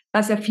 genau.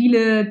 was ja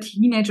viele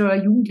Teenager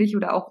oder Jugendliche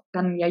oder auch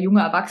dann ja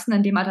junge Erwachsene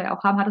in dem Alter ja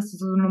auch haben, hattest du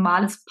so ein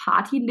normales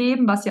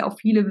Partyleben, was ja auch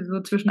viele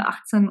so zwischen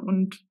 18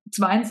 und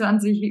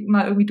 22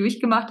 mal irgendwie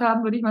durchgemacht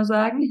haben, würde ich mal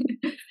sagen.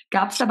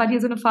 Gab es da bei dir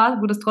so eine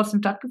Phase, wo das trotzdem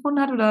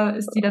stattgefunden hat oder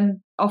ist die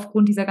dann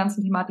aufgrund dieser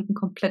ganzen Thematiken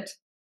komplett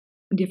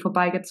an dir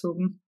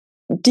vorbeigezogen?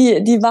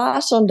 Die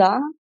war schon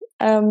da.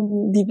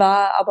 Die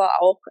war aber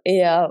auch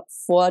eher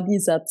vor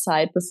dieser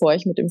Zeit, bevor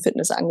ich mit dem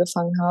Fitness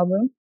angefangen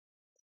habe.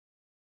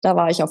 Da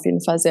war ich auf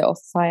jeden Fall sehr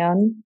oft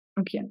feiern.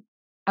 Okay.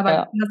 Aber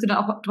Ja, hast du dann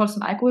auch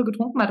trotzdem Alkohol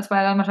getrunken? Weil das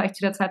war ja dann wahrscheinlich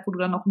zu der Zeit, wo du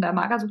dann noch in der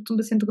Magersucht so ein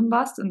bisschen drin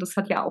warst und das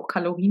hat ja auch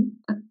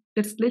Kalorien,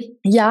 letztlich?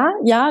 Ja,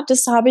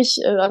 das habe ich,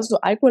 also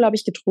Alkohol habe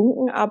ich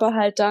getrunken, aber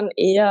halt dann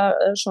eher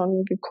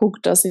schon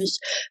geguckt, dass ich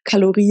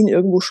Kalorien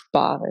irgendwo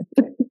spare.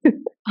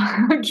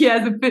 Okay,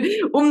 also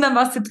um dann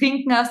was zu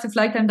trinken, hast du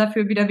vielleicht dann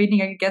dafür wieder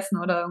weniger gegessen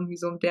oder irgendwie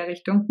so in der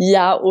Richtung?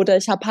 Ja, oder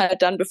ich habe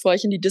halt dann, bevor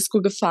ich in die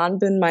Disco gefahren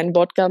bin, meinen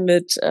Wodka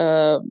mit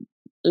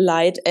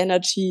Light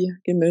Energy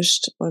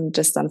gemischt und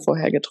das dann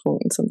vorher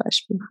getrunken zum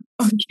Beispiel.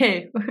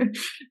 Okay,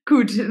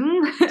 gut. Ist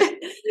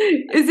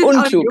jetzt auch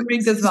nicht Unklug.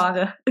 unbedingt das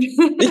Wahre.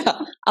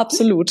 Ja,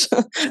 absolut.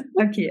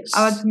 Okay,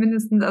 aber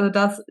zumindestens, also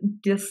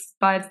das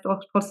war jetzt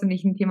doch trotzdem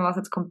nicht ein Thema, was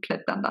jetzt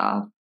komplett dann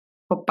da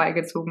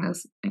vorbeigezogen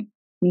ist.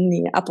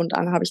 Nee, ab und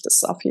an habe ich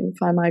das auf jeden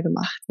Fall mal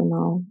gemacht,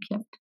 genau.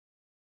 Okay.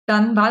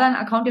 Dann war dein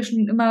Account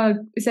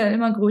ist ja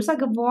immer größer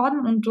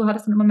geworden und du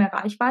hattest dann immer mehr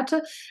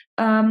Reichweite.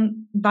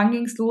 Wann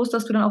ging es los,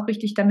 dass du dann auch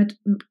richtig damit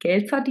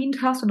Geld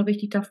verdient hast und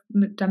richtig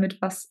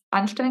damit was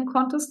anstellen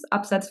konntest,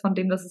 abseits von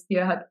dem, dass es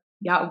dir halt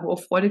ja irgendwo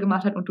auch Freude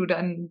gemacht hat und du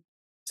dann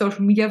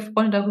Social Media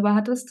Freunde darüber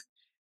hattest?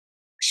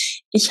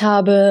 Ich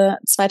habe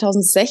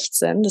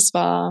 2016, das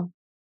war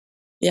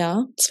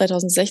ja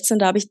 2016,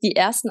 da habe ich die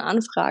ersten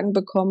Anfragen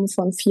bekommen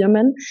von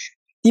Firmen,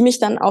 die mich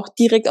dann auch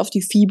direkt auf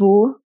die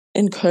FIBO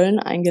in Köln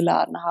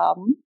eingeladen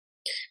haben.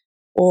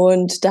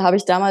 Und da habe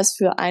ich damals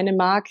für eine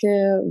Marke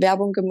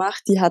Werbung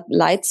gemacht, die hat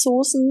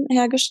Light-Soßen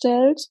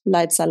hergestellt,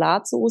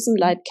 Light-Salatsoßen,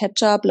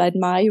 Light-Ketchup,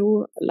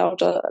 Light-Mayo,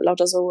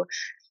 lauter so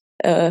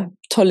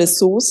tolle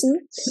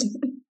Soßen.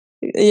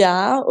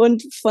 Ja,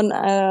 und von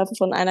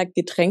einer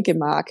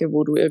Getränkemarke,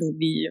 wo du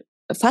irgendwie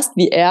fast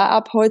wie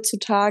Air-Up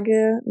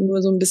heutzutage,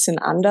 nur so ein bisschen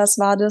anders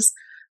war das.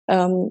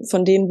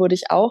 Von denen wurde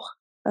ich auch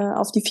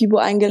auf die FIBO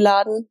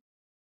eingeladen.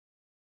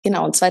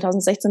 Genau, und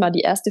 2016 war die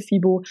erste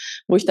FIBO,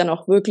 wo ich dann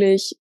auch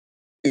wirklich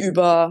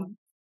über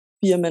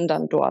Firmen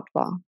dann dort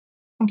war.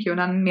 Okay, und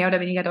dann mehr oder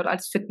weniger dort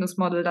als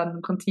Fitnessmodel dann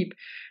im Prinzip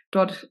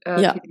dort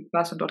Ja, tätig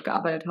warst und dort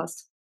gearbeitet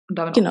hast und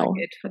damit auch dein genau.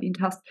 Geld verdient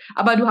hast.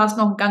 Aber du hast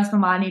noch ganz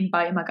normal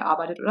nebenbei immer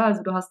gearbeitet, oder?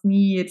 Also du hast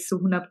nie jetzt zu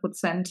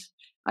 100%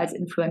 als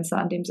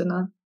Influencer in dem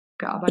Sinne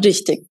gearbeitet.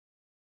 Richtig.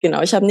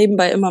 Genau. Ich habe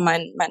nebenbei immer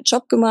meinen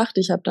Job gemacht.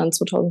 Ich habe dann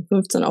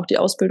 2015 auch die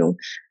Ausbildung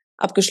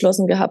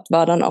abgeschlossen gehabt,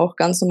 war dann auch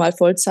ganz normal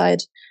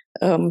Vollzeit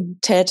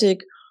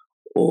tätig.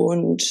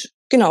 Und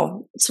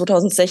genau,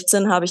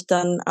 2016 habe ich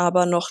dann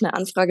aber noch eine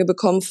Anfrage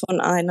bekommen von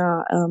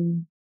einer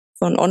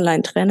von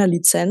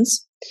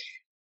Online-Trainer-Lizenz.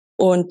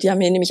 Und die haben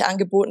mir nämlich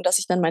angeboten, dass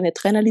ich dann meine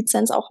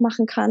Trainerlizenz auch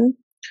machen kann.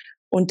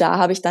 Und da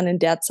habe ich dann in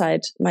der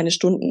Zeit meine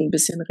Stunden ein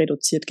bisschen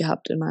reduziert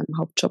gehabt in meinem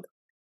Hauptjob.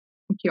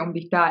 Okay, um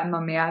dich da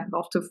immer mehr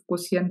drauf zu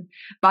fokussieren.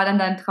 War dann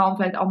dein Traum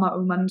vielleicht auch mal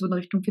irgendwann so in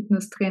Richtung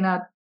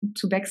Fitnesstrainer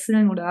zu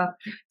wechseln oder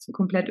so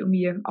komplett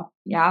irgendwie auch,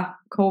 ja,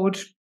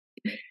 Coach,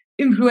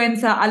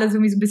 Influencer, alles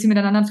irgendwie so ein bisschen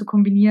miteinander zu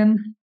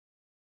kombinieren?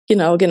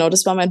 Genau,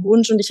 das war mein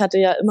Wunsch und ich hatte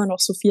ja immer noch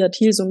Sophia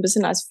Thiel so ein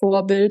bisschen als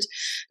Vorbild.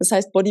 Das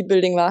heißt,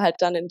 Bodybuilding war halt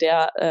dann in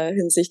der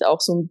Hinsicht auch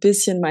so ein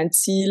bisschen mein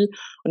Ziel.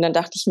 Und dann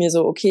dachte ich mir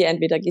so, okay,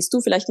 entweder gehst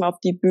du vielleicht mal auf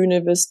die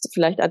Bühne, bist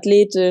vielleicht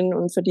Athletin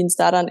und verdienst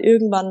da dann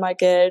irgendwann mal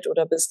Geld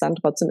oder bist dann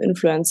trotzdem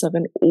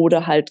Influencerin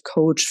oder halt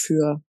Coach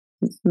für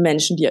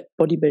Menschen, die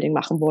Bodybuilding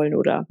machen wollen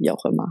oder wie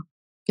auch immer.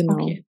 Genau.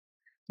 Okay.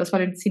 Das war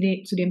zu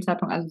dem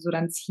Zeitpunkt also so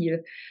dein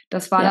Ziel.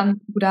 Das war Ja.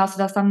 dann, gut, da hast du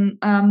das dann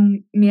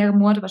mehrere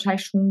Monate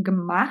wahrscheinlich schon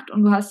gemacht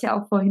und du hast ja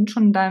auch vorhin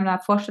schon in deiner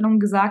Vorstellung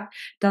gesagt,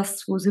 dass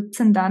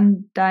 2017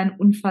 dann dein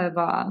Unfall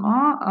war.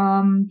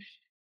 Ne?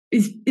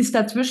 Ist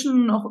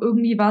dazwischen noch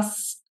irgendwie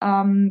was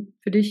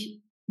für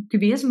dich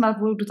gewesen,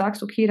 wo du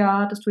sagst, okay, da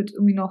hattest du jetzt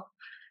irgendwie noch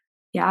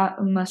ja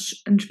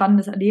irgendwas ein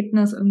spannendes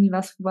Erlebnis, irgendwie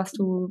was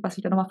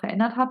sich da nochmal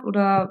verändert hat,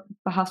 oder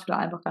hast du da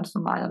einfach ganz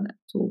normal dann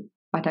so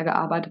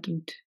weitergearbeitet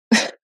und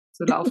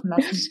so laufen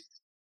lassen?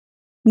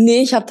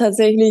 Nee, ich habe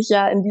tatsächlich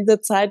ja in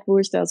dieser Zeit, wo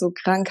ich da so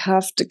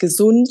krankhaft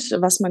gesund,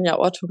 was man ja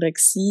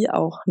Orthorexie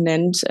auch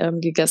nennt,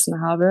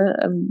 gegessen habe,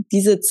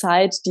 diese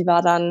Zeit, die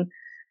war dann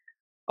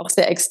auch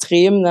sehr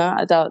extrem.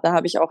 Ne? Da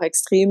habe ich auch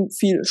extrem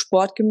viel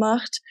Sport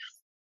gemacht.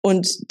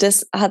 Und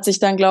das hat sich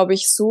dann, glaube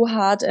ich, so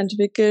hart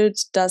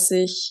entwickelt, dass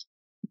ich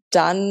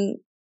dann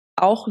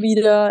auch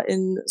wieder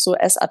in so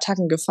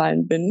Essattacken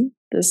gefallen bin.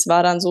 Das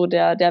war dann so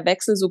der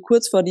Wechsel, so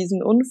kurz vor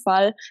diesem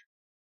Unfall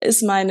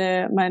ist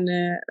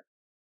meine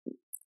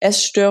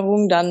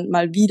Essstörung dann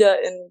mal wieder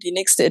in die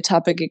nächste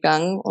Etappe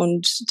gegangen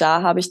und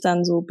da habe ich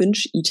dann so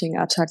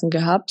Binge-Eating-Attacken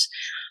gehabt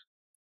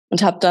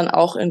und habe dann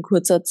auch in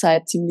kurzer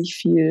Zeit ziemlich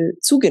viel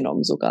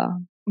zugenommen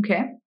sogar.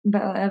 Okay.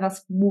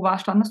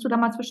 Standest du da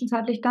mal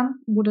zwischenzeitlich dann,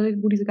 wo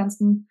diese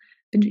ganzen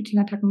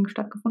Binge-Eating-Attacken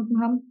stattgefunden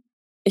haben?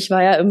 Ich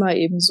war ja immer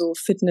eben so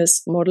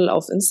Fitnessmodel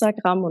auf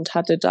Instagram und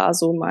hatte da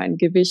so mein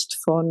Gewicht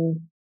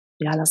von,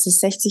 ja, lass es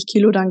 60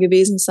 Kilo dann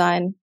gewesen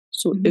sein,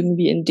 so Mhm.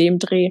 irgendwie in dem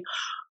Dreh.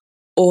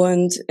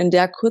 Und in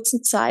der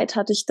kurzen Zeit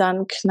hatte ich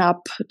dann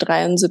knapp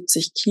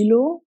 73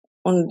 Kilo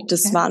und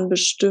das Okay. waren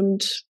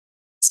bestimmt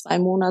 2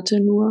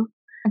 Monate nur.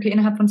 Okay,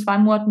 innerhalb von 2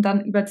 Monaten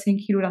dann über 10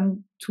 Kilo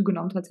dann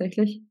zugenommen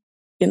tatsächlich.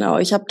 Genau,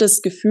 ich habe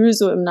das Gefühl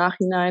so im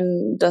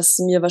Nachhinein, dass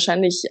mir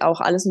wahrscheinlich auch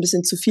alles ein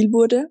bisschen zu viel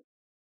wurde.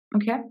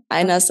 Okay.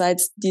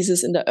 Einerseits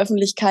dieses in der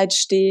Öffentlichkeit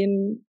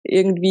stehen,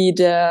 irgendwie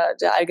der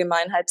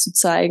Allgemeinheit zu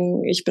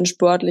zeigen, ich bin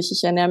sportlich,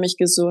 ich ernähre mich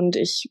gesund,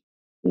 ich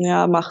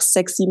mache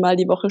 6, 7 Mal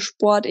die Woche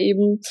Sport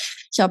eben,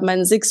 ich habe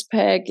meinen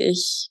Sixpack,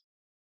 ich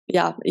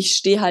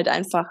stehe halt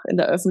einfach in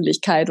der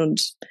Öffentlichkeit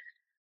und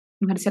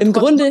Du hattest ja im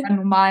trotzdem Grunde einen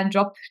normalen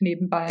Job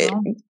nebenbei,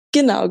 ne?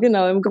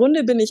 Genau. Im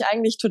Grunde bin ich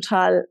eigentlich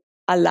total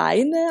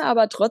alleine,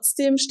 aber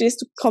trotzdem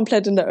stehst du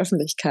komplett in der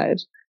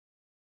Öffentlichkeit.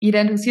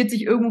 Jeder interessiert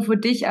sich irgendwo für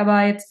dich,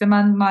 aber jetzt, wenn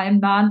man mal im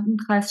nahen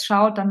Umkreis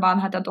schaut, dann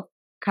waren halt da doch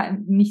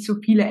nicht so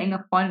viele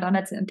enge Freunde dann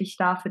letztendlich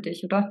da für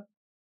dich, oder?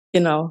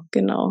 Genau.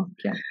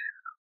 Okay.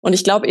 Und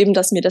ich glaube eben,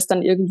 dass mir das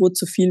dann irgendwo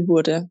zu viel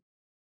wurde.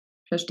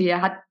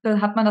 Verstehe. Hat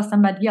man das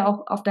dann bei dir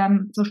auch auf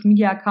deinem Social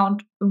Media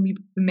Account irgendwie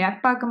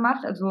bemerkbar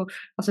gemacht? Also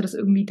hast du das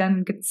irgendwie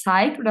dann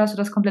gezeigt oder hast du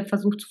das komplett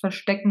versucht zu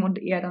verstecken und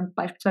eher dann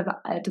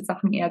beispielsweise alte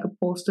Sachen eher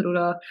gepostet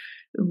oder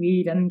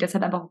irgendwie dann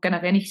deshalb einfach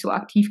generell nicht so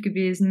aktiv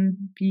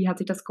gewesen? Wie hat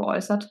sich das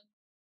geäußert?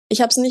 Ich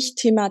habe es nicht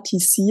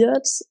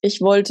thematisiert. Ich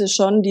wollte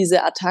schon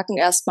diese Attacken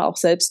erstmal auch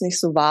selbst nicht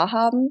so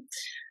wahrhaben.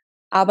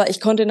 Aber ich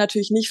konnte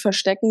natürlich nicht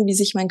verstecken, wie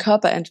sich mein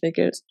Körper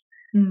entwickelt.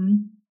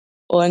 Mhm.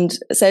 Und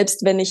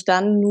selbst wenn ich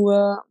dann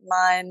nur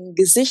mein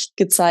Gesicht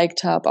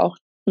gezeigt habe, auch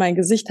mein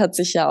Gesicht hat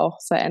sich ja auch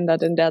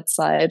verändert in der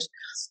Zeit.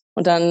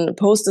 Und dann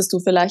postest du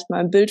vielleicht mal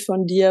ein Bild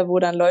von dir, wo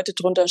dann Leute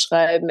drunter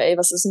schreiben, ey,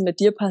 was ist denn mit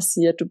dir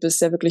passiert? Du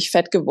bist ja wirklich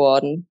fett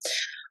geworden.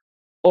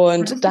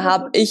 Und da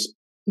habe ich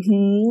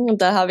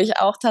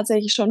auch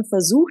tatsächlich schon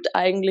versucht,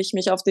 eigentlich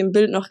mich auf dem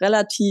Bild noch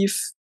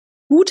relativ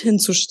gut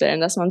hinzustellen,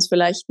 dass man es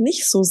vielleicht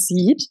nicht so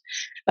sieht,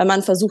 weil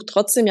man versucht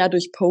trotzdem ja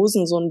durch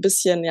Posen so ein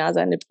bisschen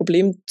seine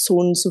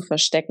Problemzonen zu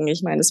verstecken.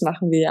 Ich meine, das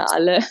machen wir ja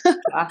alle.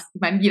 Ach,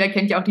 ich meine, jeder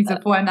kennt ja auch diese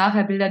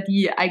Vorher-Nachher-Bilder,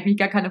 die eigentlich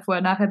gar keine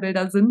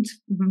Vorher-Nachher-Bilder sind,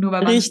 nur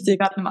weil man gerade in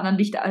einem anderen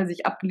Licht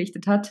sich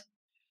abgelichtet hat.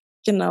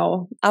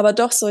 Genau, aber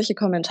doch solche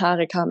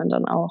Kommentare kamen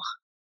dann auch.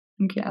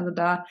 Okay, also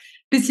da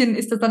bisschen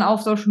ist das dann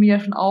auf Social Media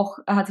schon auch,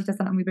 hat sich das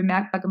dann irgendwie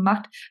bemerkbar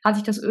gemacht. Hat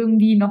sich das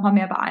irgendwie nochmal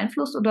mehr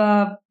beeinflusst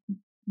oder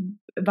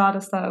war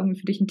das da irgendwie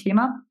für dich ein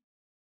Thema?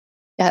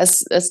 Ja,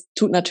 es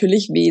tut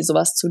natürlich weh,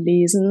 sowas zu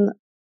lesen,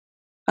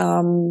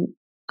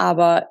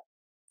 aber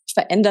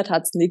verändert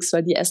hat's nichts,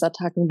 weil die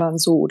Essattacken waren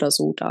so oder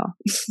so da.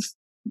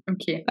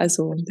 Okay.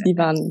 Also die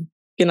waren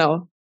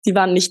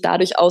nicht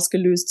dadurch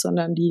ausgelöst,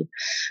 sondern die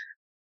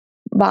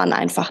waren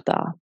einfach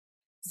da.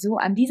 So,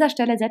 an dieser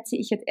Stelle setze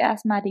ich jetzt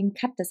erstmal den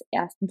Cut des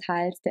ersten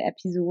Teils der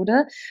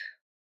Episode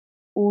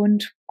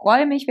und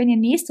freue mich, wenn ihr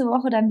nächste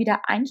Woche dann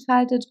wieder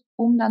einschaltet,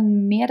 um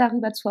dann mehr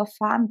darüber zu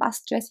erfahren,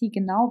 was Jessie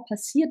genau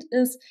passiert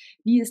ist,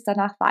 wie es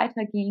danach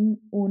weiterging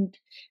und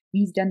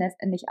wie sie dann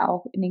letztendlich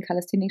auch in den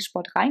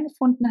Calisthenics-Sport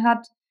reingefunden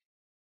hat.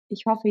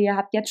 Ich hoffe, ihr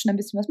habt jetzt schon ein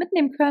bisschen was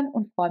mitnehmen können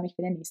und freue mich,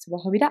 wenn ihr nächste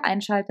Woche wieder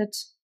einschaltet.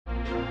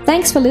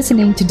 Thanks for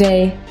listening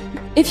today.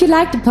 If you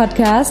liked the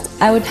podcast,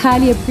 I would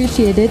highly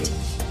appreciate it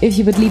if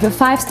you would leave a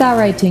 5-star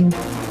rating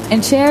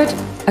and share it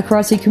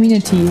across your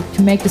community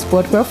to make the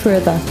sport grow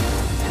further.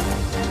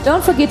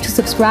 Don't forget to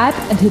subscribe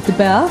and hit the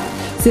bell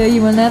so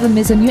you will never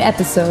miss a new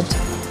episode.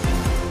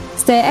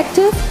 Stay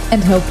active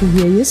and hope to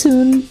hear you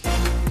soon.